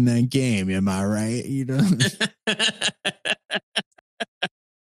them win that game. Am I right?"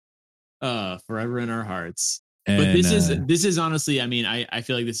 Forever in our hearts. And, but this is honestly, I mean, I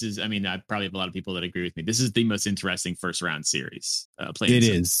feel like this is, I mean, I probably have a lot of people that agree with me. This is the most interesting first round series. It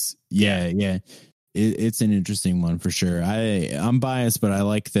is. Yeah. It's an interesting one for sure. I'm biased, but I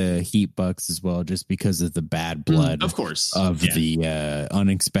like the Heat Bucks as well, just because of the bad blood, of course, of the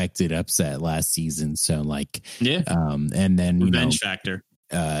unexpected upset last season. So and then revenge factor.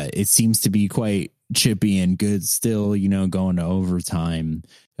 It seems to be quite chippy and good still. Going to overtime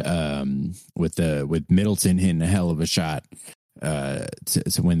with Middleton hitting a hell of a shot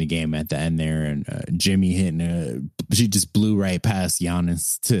to win the game at the end there, and Jimmy she just blew right past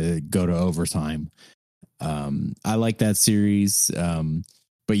Giannis to go to overtime. I like that series.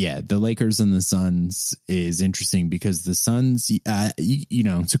 But yeah, the Lakers and the Suns is interesting because the Suns,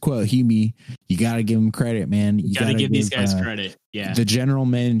 to quote Hemi, you got to give them credit, man. You got to give these guys credit. Yeah. The general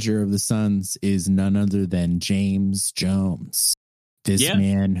manager of the Suns is none other than James Jones. This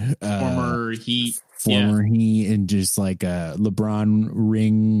man, former Heat, and just like a LeBron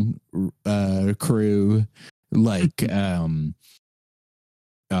ring crew, like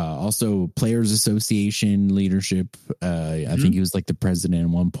also Players Association leadership. I think he was like the president at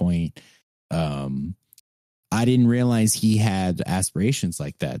one point. I didn't realize he had aspirations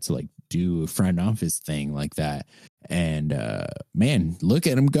like that to like do a front office thing like that. And man, look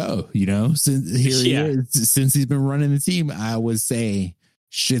at him go, since he is, since he's been running the team, I would say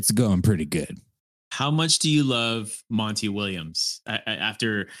shit's going pretty good. How much do you love Monty Williams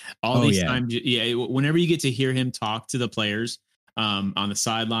after all these times? Yeah. Whenever you get to hear him talk to the players on the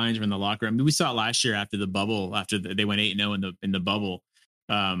sidelines or in the locker room, we saw it last year after the bubble, after they went 8-0 in the bubble,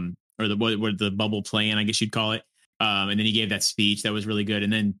 or the bubble plan, I guess you'd call it. And then he gave that speech that was really good.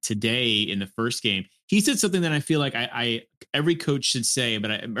 And then today in the first game, he said something that I feel like every coach should say,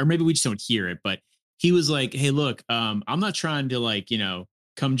 or maybe we just don't hear it. But he was like, "Hey, look, I'm not trying to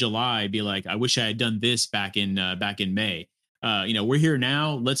come July be like, I wish I had done this back in May. We're here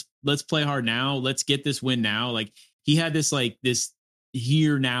now. Let's play hard now. Let's get this win now." Like he had this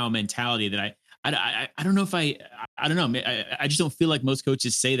here now mentality that I don't know if I don't know. I just don't feel like most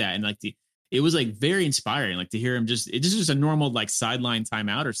coaches say that. And it was like very inspiring, like to hear him it's just a normal like sideline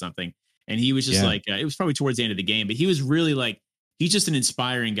timeout or something. And he was just it was probably towards the end of the game, but he was really he's just an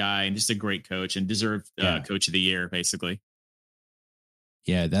inspiring guy and just a great coach and deserved coach of the year, basically.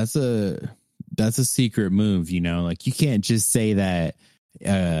 Yeah, that's a secret move, like you can't just say that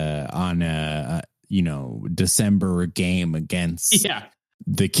on a December game against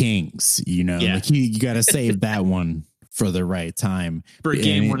the Kings, like you got to save that one for the right time for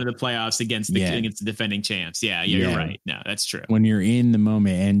game one of the playoffs against the defending champs. Yeah, you're right. No, that's true. When you're in the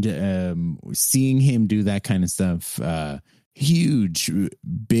moment and seeing him do that kind of stuff, huge,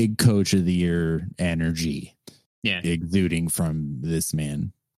 big coach of the year energy. Exuding from this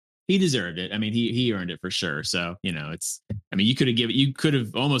man. He deserved it. I mean, he earned it for sure. So, you could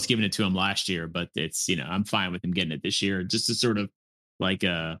have almost given it to him last year, but it's, I'm fine with him getting it this year, just to sort of like,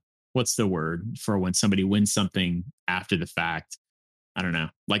 what's the word for when somebody wins something after the fact? I don't know.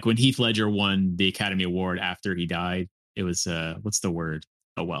 Like when Heath Ledger won the Academy Award after he died, it was, what's the word?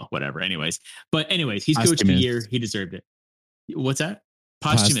 Oh, well, whatever. Anyways, he's coach of the year. He deserved it. What's that?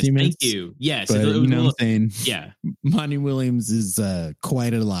 Posthumous. Thank you. Yes. But, what I'm saying? Yeah. Monty Williams is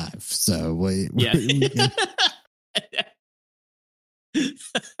quite alive. So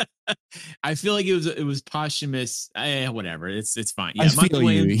I feel like it was posthumous. Whatever. It's fine. Yeah, I feel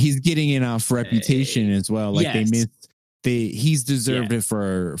Williams, he's getting it off reputation as well. Like he's deserved it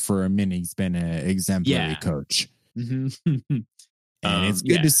for a minute. He's been an exemplary coach. Mm-hmm. And it's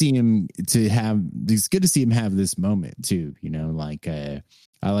good to see him it's good to see him have this moment too.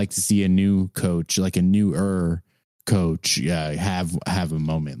 I like to see a new coach, like a newer coach, have a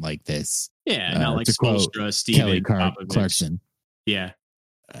moment like this. Yeah, not like Spoelstra, Steven, Kelly Clarkson. Yeah,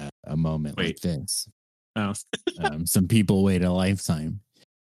 a moment like this. Oh, some people wait a lifetime.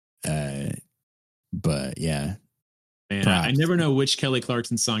 But yeah, man, I never know which Kelly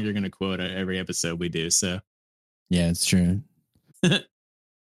Clarkson song you're going to quote every episode we do. So yeah, it's true.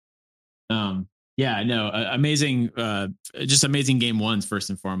 Amazing, just amazing game ones first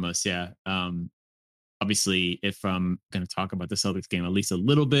and foremost. Yeah. Obviously if I'm going to talk about the Celtics game at least a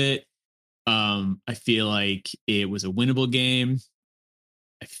little bit, I feel like it was a winnable game.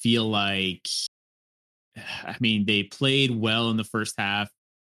 I feel like, they played well in the first half,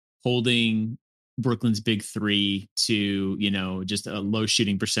 holding Brooklyn's big three to, just a low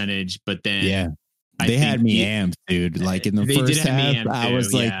shooting percentage. But then they had me amped, dude. Like in the first half, I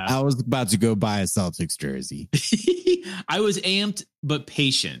was like, I was about to go buy a Celtics jersey. I was amped, but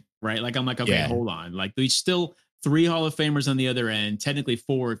patient, right? Like, I'm like, okay, hold on. Like, there's still 3 Hall of Famers on the other end, technically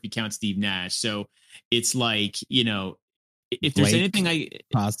 4 if you count Steve Nash. So it's like, if there's Blake, anything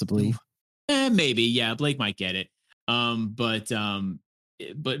possibly, maybe, yeah, Blake might get it. But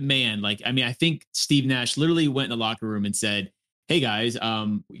man, like, I mean, I think Steve Nash literally went in the locker room and said, hey guys,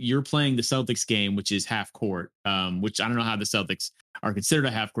 you're playing the Celtics game, which is half court, which I don't know how the Celtics are considered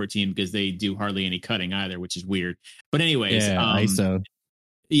a half court team because they do hardly any cutting either, which is weird. But anyways, ISO.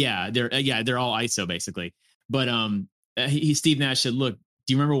 Yeah, they're all ISO basically. But Steve Nash said, look,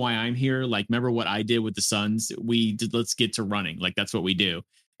 do you remember why I'm here? Like, remember what I did with the Suns? Let's get to running. Like, that's what we do.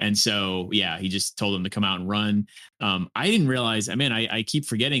 And so, yeah, he just told them to come out and run. I didn't realize, I keep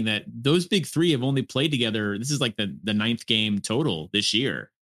forgetting that those big three have only played together. This is like the 9th game total this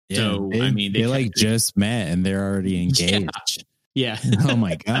year. Yeah, so, they like just met and they're already engaged. Yeah. Oh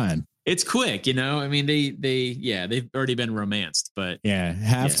my God. It's quick, they've already been romanced, but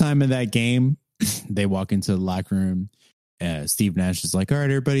halftime of that game, they walk into the locker room. Steve Nash is like, all right,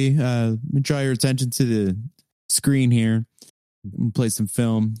 everybody, draw your attention to the screen here. Play some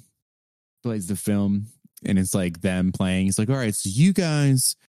film. Plays the film, and it's like them playing. He's like, all right, so you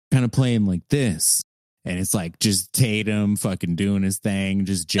guys kind of playing like this. And it's like just Tatum fucking doing his thing,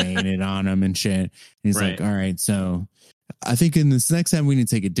 just jaying it on him and shit. And he's like, all right, so I think in this next time we need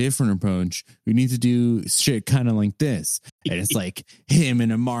to take a different approach. We need to do shit kind of like this. And it's like him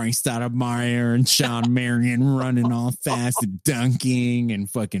and Amari Stoudemire and Sean Marion running all fast and dunking and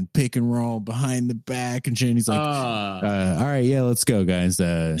fucking pick and roll behind the back and shit. And he's like, all right, yeah, let's go, guys.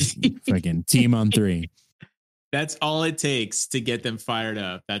 Fucking team on 3. That's all it takes to get them fired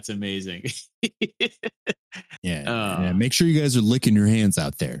up. That's amazing. Yeah. Make sure you guys are licking your hands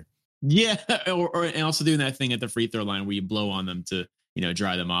out there. Yeah, and also doing that thing at the free throw line where you blow on them to,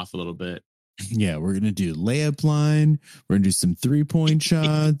 dry them off a little bit. Yeah, we're going to do layup line. We're going to do some 3-point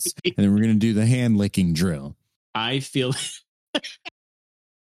shots. And then we're going to do the hand licking drill. I feel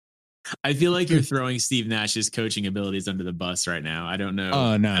like you're throwing Steve Nash's coaching abilities under the bus right now. I don't know.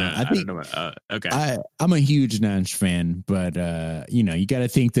 Oh, no. I don't know. Okay. I'm a huge Nash fan, but, you got to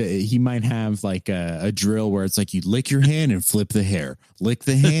think that he might have like a drill where it's like you lick your hand and flip the hair. Lick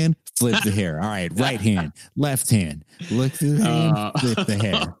the hand, flip the hair. All right. Right hand, left hand. Lick the hand, flip the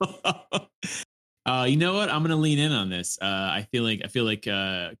hair. You know what? I'm going to lean in on this. I feel like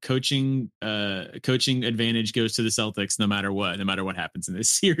coaching advantage goes to the Celtics no matter what happens in this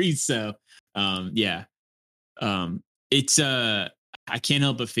series. So, it's I can't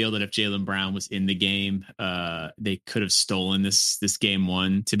help but feel that if Jaylen Brown was in the game, they could have stolen this game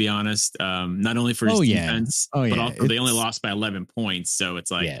 1, to be honest. Not only for his defense, but also they only lost by 11 points. So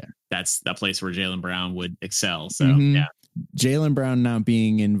it's like, that's the place where Jaylen Brown would excel. So, Jaylen Brown not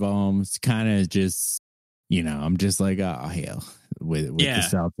being involved kind of just, I'm just like, oh, hell with the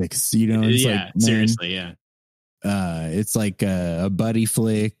Celtics, it's like, man, seriously. It's like a buddy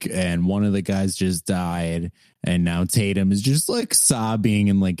flick and one of the guys just died. And now Tatum is just like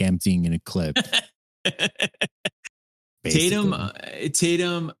sobbing and like emptying in a clip.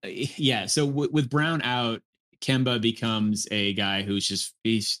 Tatum. Yeah. So with Brown out, Kemba becomes a guy who's just,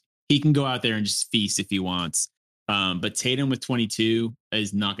 he can go out there and just feast if he wants. But Tatum with 22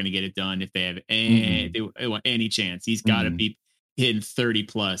 is not going to get it done if they have any chance. He's got to be hitting 30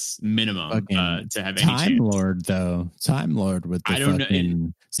 plus minimum to have any chance. Time Lord with the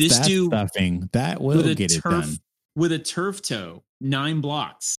fucking this dude stuffing that will get it done with a turf toe, 9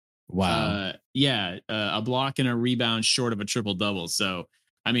 blocks. Wow. A block and a rebound short of a triple double. So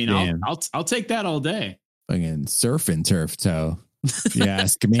I mean, I'll take that all day. Fucking surfing turf toe, if you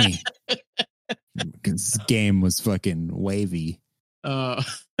ask me. Because this game was fucking wavy. Surfing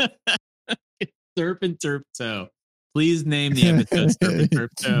turf toe. Please name the episode Surfing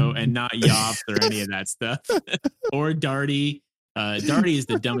Turf Toe and not Yops or any of that stuff. Or Darty. Darty is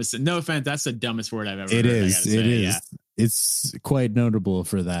the dumbest. No offense, that's the dumbest word I've ever heard. It is. Yeah. It's quite notable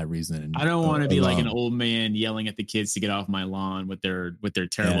for that reason. I don't want to be like an old man yelling at the kids to get off my lawn with their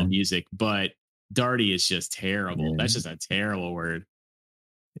terrible music, but Darty is just terrible. That's just a terrible word.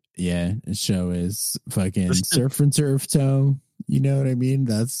 Yeah, the show is fucking Surfing Turf Toe. You know what I mean?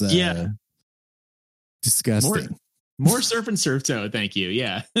 That's disgusting. More surf and surf toe, thank you.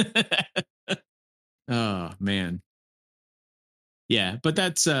 Yeah. Oh man. Yeah, but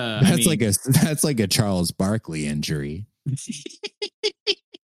that's like a Charles Barkley injury.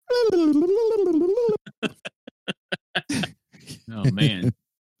 Oh man.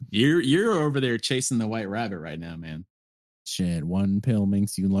 You're over there chasing the white rabbit right now, man. Shit, one pill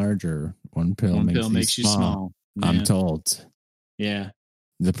makes you larger. One pill makes you small. Yeah. I'm told. Yeah.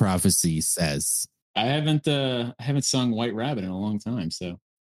 The prophecy says. I haven't sung White Rabbit in a long time, so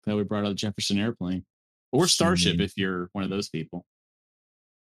glad we brought out Jefferson Airplane or Starship if you're one of those people.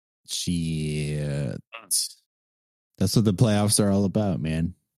 That's what the playoffs are all about,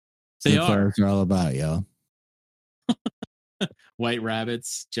 man. Playoffs are all about, y'all. White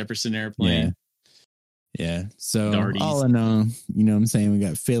Rabbits, Jefferson Airplane. Yeah. So Darties. all in all, you know what I'm saying? We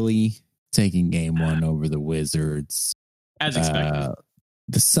got Philly taking game one over the Wizards. As expected.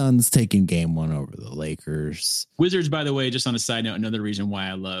 The Suns taking game one over the Lakers. Wizards, by the way, just on a side note, another reason why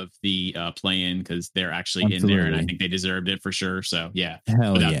I love the play-in, because they're actually in there, and I think they deserved it for sure. So yeah,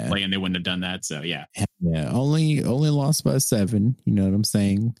 without the play-in, they wouldn't have done that. So yeah, only lost by 7. You know what I'm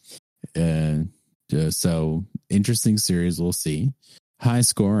saying? So interesting series. We'll see. High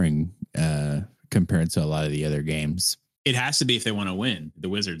scoring compared to a lot of the other games. It has to be if they want to win. The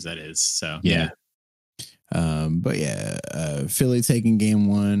Wizards, that is. So yeah. But Philly taking game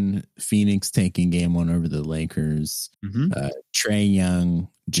one, Phoenix taking game one over the Lakers. Trae Young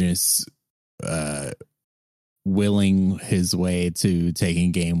just willing his way to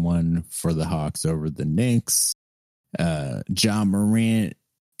taking game one for the Hawks over the Knicks. Ja Morant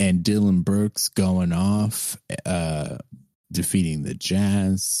and Dylan Brooks going off, defeating the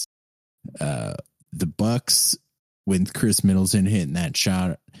Jazz. The Bucks with Chris Middleton hitting that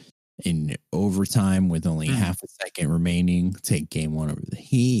shot in overtime with only half a second remaining, take game one over the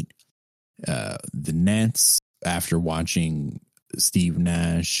Heat. The Nets, after watching Steve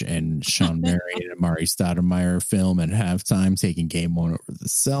Nash and Sean Murray and Amari Stoudemire film at halftime, taking game one over the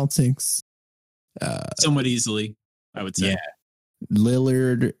Celtics. Somewhat easily, I would say. Yeah.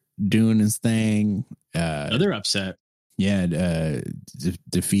 Lillard doing his thing. Another upset. Yeah,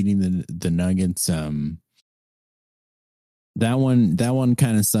 defeating the Nuggets. That one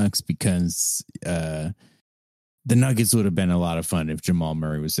kind of sucks because the Nuggets would have been a lot of fun if Jamal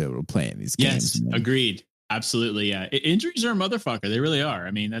Murray was able to play in these games. Yes, agreed. Absolutely. Yeah. Injuries are a motherfucker. They really are.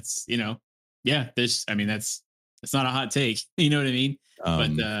 I mean, that's, that's not a hot take. You know what I mean?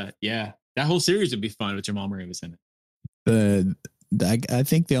 But that whole series would be fun if Jamal Murray was in it. I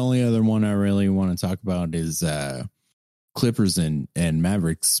think the only other one I really want to talk about is Clippers and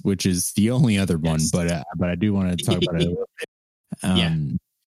Mavericks, which is the only other one, but I do want to talk about it a little bit.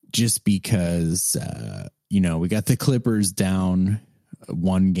 Just because we got the Clippers down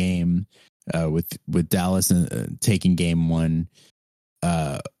one game with Dallas taking game one.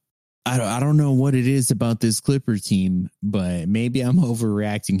 I don't know what it is about this Clipper team, but maybe I'm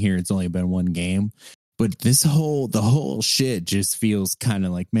overreacting here. It's only been one game, but the whole shit just feels kind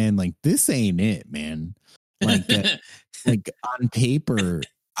of like, man, like this ain't it, man. Like like on paper,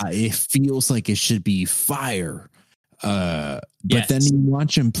 it feels like it should be fire. But then you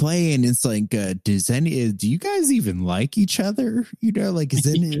watch him play and it's like, do you guys even like each other? Like, is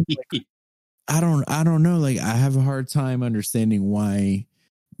it like, I don't know. Like, I have a hard time understanding why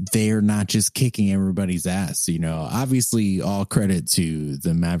they're not just kicking everybody's ass. Obviously all credit to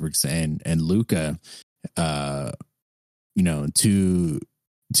the Mavericks and Luka,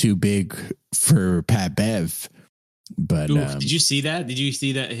 too big for Pat Bev. But did you see that? Did you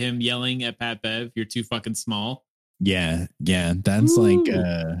see that him yelling at Pat Bev, "You're too fucking small"? Yeah. That's like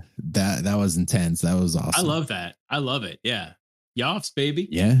that was intense. That was awesome. I love that. I love it. Yeah. Yoffs, baby.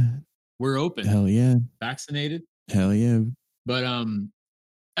 Yeah. We're open. Hell yeah. Vaccinated. Hell yeah. But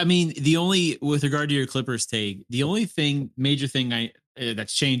with regard to your Clippers take, the only major thing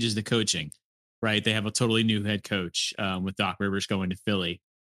that's changed is the coaching, right? They have a totally new head coach with Doc Rivers going to Philly.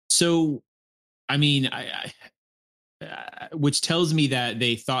 So, which tells me that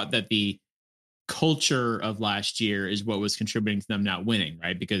they thought that the culture of last year is what was contributing to them not winning,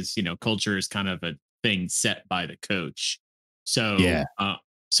 right? Because, culture is kind of a thing set by the coach. So, yeah. I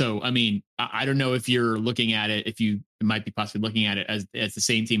don't know if you're looking at it, if you might be possibly looking at it as the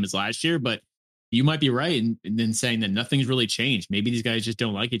same team as last year, but you might be right in then saying that nothing's really changed. Maybe these guys just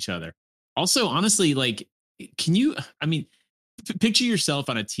don't like each other. Also, honestly, like, picture yourself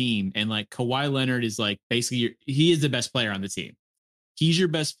on a team and like Kawhi Leonard is like basically he is the best player on the team. He's your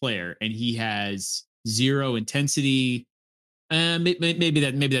best player and he has zero intensity.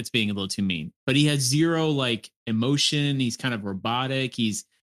 Maybe that's being a little too mean, but he has zero like emotion. He's kind of robotic. He's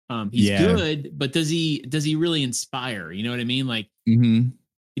good, but does he really inspire? You know what I mean? Like, do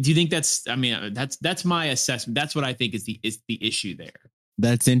you think that's my assessment. That's what I think is the issue there.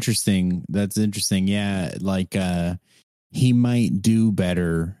 That's interesting. Yeah. Like, he might do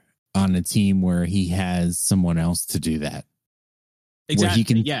better on a team where he has someone else to do that. exactly. where he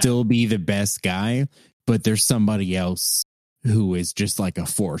can Yeah. still be the best guy, but there's somebody else who is just like a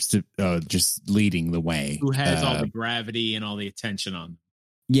force to just leading the way, Who has all the gravity and all the attention on them.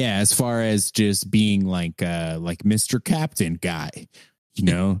 Yeah, as far as just being like Mr. Captain guy, you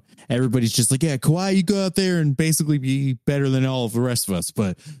know, everybody's just like, yeah, Kawhi, you go out there and basically be better than all of the rest of us,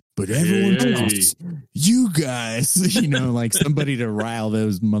 but everyone else, you guys, you know, like somebody to rile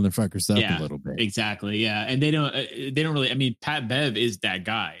those motherfuckers up a little bit. Exactly. Yeah. And they don't really, I mean, Pat Bev is that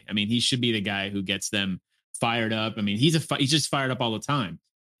guy. I mean, he should be the guy who gets them fired up. I mean, he's just fired up all the time,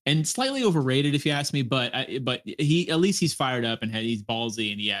 and slightly overrated if you ask me, but he, at least he's fired up and he's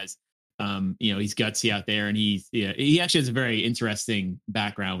ballsy, and he has, you know, he's gutsy out there, and he actually has a very interesting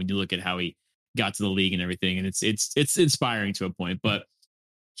background when you look at how he got to the league and everything. And it's inspiring to a point, but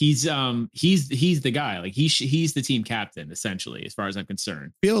he's the guy. Like he's the team captain essentially, as far as I'm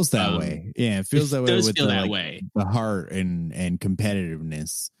concerned. Feels that way. Yeah, it feels that way. Does feel that way. The heart and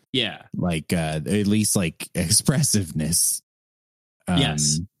competitiveness. Yeah, like at least like expressiveness.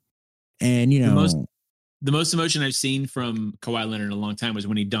 Yes, and you know, the most emotion I've seen from Kawhi Leonard in a long time was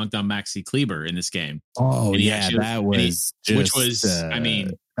when he dunked on Maxi Kleber in this game. Oh yeah, that was which was I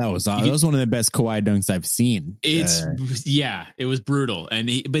mean. That was one of the best Kawhi dunks I've seen. It was brutal. And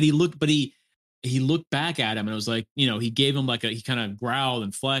he looked back at him and it was like, you know, he gave him like he kind of growled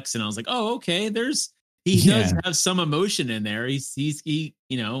and flexed, and I was like, oh, okay, does have some emotion in there. He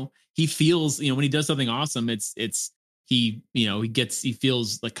you know, he feels, you know, when he does something awesome, he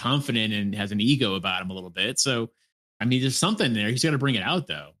feels like confident and has an ego about him a little bit. So I mean, there's something there. He's got to bring it out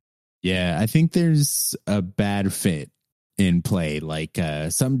though. Yeah, I think there's a bad fit in play. Like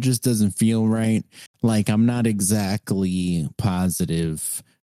something just doesn't feel right. Like I'm not exactly positive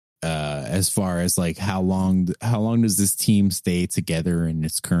as far as like how long does this team stay together in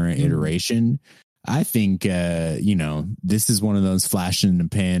its current iteration. I think you know, this is one of those flash in the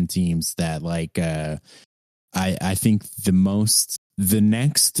pan teams that like I think the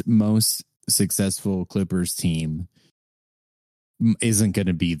next most successful Clippers team isn't going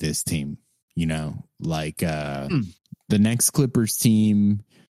to be this team, you know, like the next Clippers team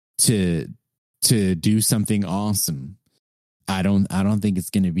to do something awesome. I don't think it's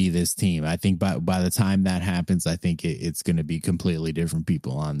going to be this team. I think by the time that happens, I think it's going to be completely different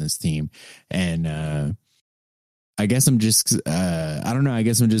people on this team. And I guess I'm just I don't know. I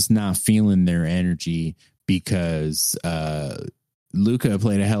guess I'm just not feeling their energy because Luka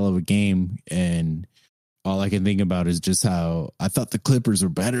played a hell of a game, and all I can think about is just how I thought the Clippers were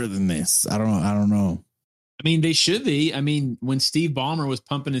better than this. I don't know. I mean, they should be. I mean, when Steve Ballmer was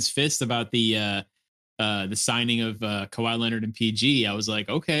pumping his fist about the signing of Kawhi Leonard and PG, I was like,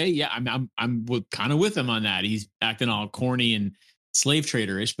 okay, yeah, I'm kind of with him on that. He's acting all corny and slave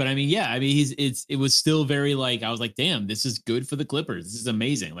trader-ish, but I mean, yeah, I mean, it was still very like, I was like, damn, this is good for the Clippers. This is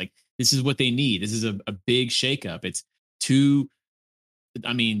amazing. Like, this is what they need. This is a big shakeup. It's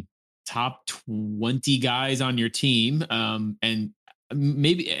top 20 guys on your team, and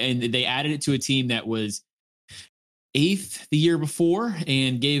they added it to a team that was 8th the year before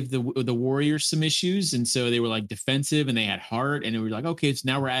and gave the Warriors some issues, and so they were like defensive and they had heart, and it was like, okay, so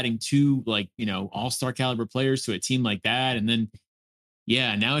now we're adding 2 like, you know, all-star caliber players to a team like that, and then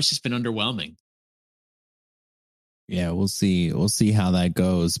now it's just been underwhelming. Yeah, we'll see how that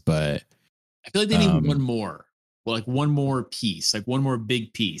goes, but I feel like they need one more. Well, like one more piece, like one more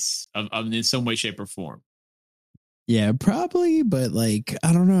big piece of in some way, shape, or form. Yeah, probably, but like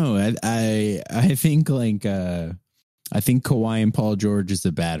I don't know. I think like I think Kawhi and Paul George is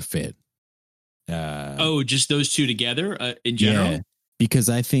a bad fit. Just those two together in general? Yeah, because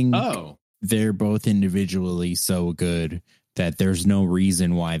I think they're both individually so good that there's no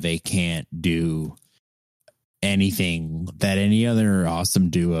reason why they can't do anything that any other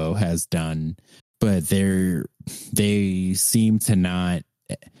awesome duo has done. But they seem to not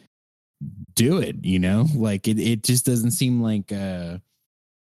do it, you know? Like it just doesn't seem like they're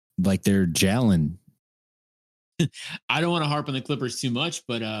gelling. I don't want to harp on the Clippers too much,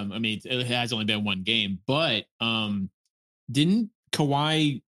 but I mean, it has only been one game. But didn't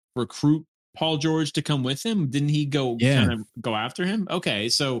Kawhi recruit Paul George to come with him? Didn't he kind of go after him? Okay,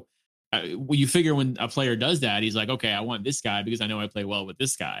 so you figure when a player does that, he's like, okay, I want this guy because I know I play well with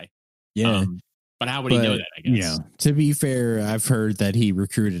this guy. Yeah. But how would he know that, I guess? You know, to be fair, I've heard that he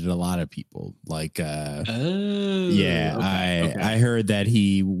recruited a lot of people. Like, I heard that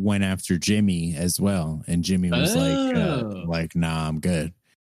he went after Jimmy as well. And Jimmy was like, nah, I'm good.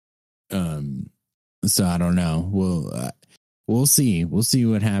 So I don't know. We'll see. We'll see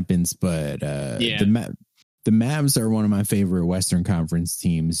what happens. But the Mavs are one of my favorite Western Conference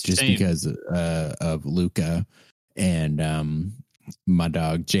teams just because of Luka. And my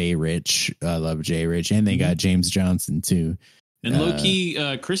dog Jay Rich. I love Jay Rich, and they got James Johnson too, and low key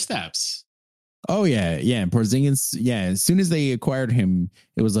Kristaps. Oh yeah, yeah. And Porzingis, yeah. As soon as they acquired him,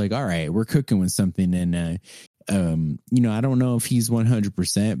 it was like, all right, we're cooking with something. And I don't know if he's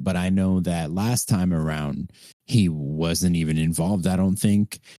 100%, but I know that last time around he wasn't even involved, I don't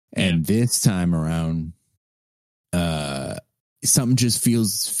think. And this time around, something just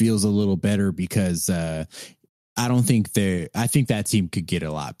feels a little better because I think that team could get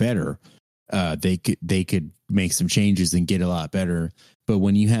a lot better. They could make some changes and get a lot better. But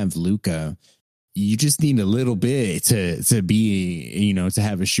when you have Luka, you just need a little bit to be, to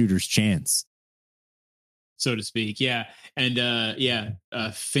have a shooter's chance, so to speak. Yeah. And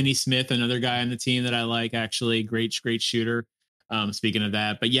Finney Smith, another guy on the team that I like, actually great shooter. Speaking of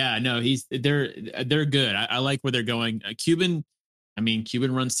that, but yeah, no, they're good. I like where they're going. Cuban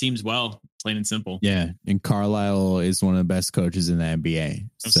runs teams well, plain and simple. Yeah. And Carlisle is one of the best coaches in the NBA.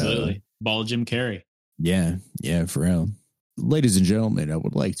 Absolutely. So, ball Jim Carrey. Yeah. Yeah, for real. Ladies and gentlemen, I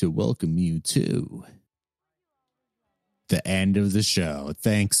would like to welcome you to the end of the show.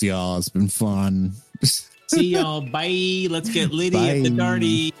 Thanks, y'all. It's been fun. See y'all. Bye. Let's get litty at the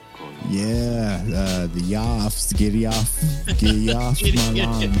darty. Yeah. The Yoffs. Giddy off. Giddy off my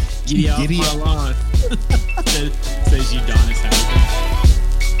lawn. Giddy off my lawn. Says Udonis Haslem.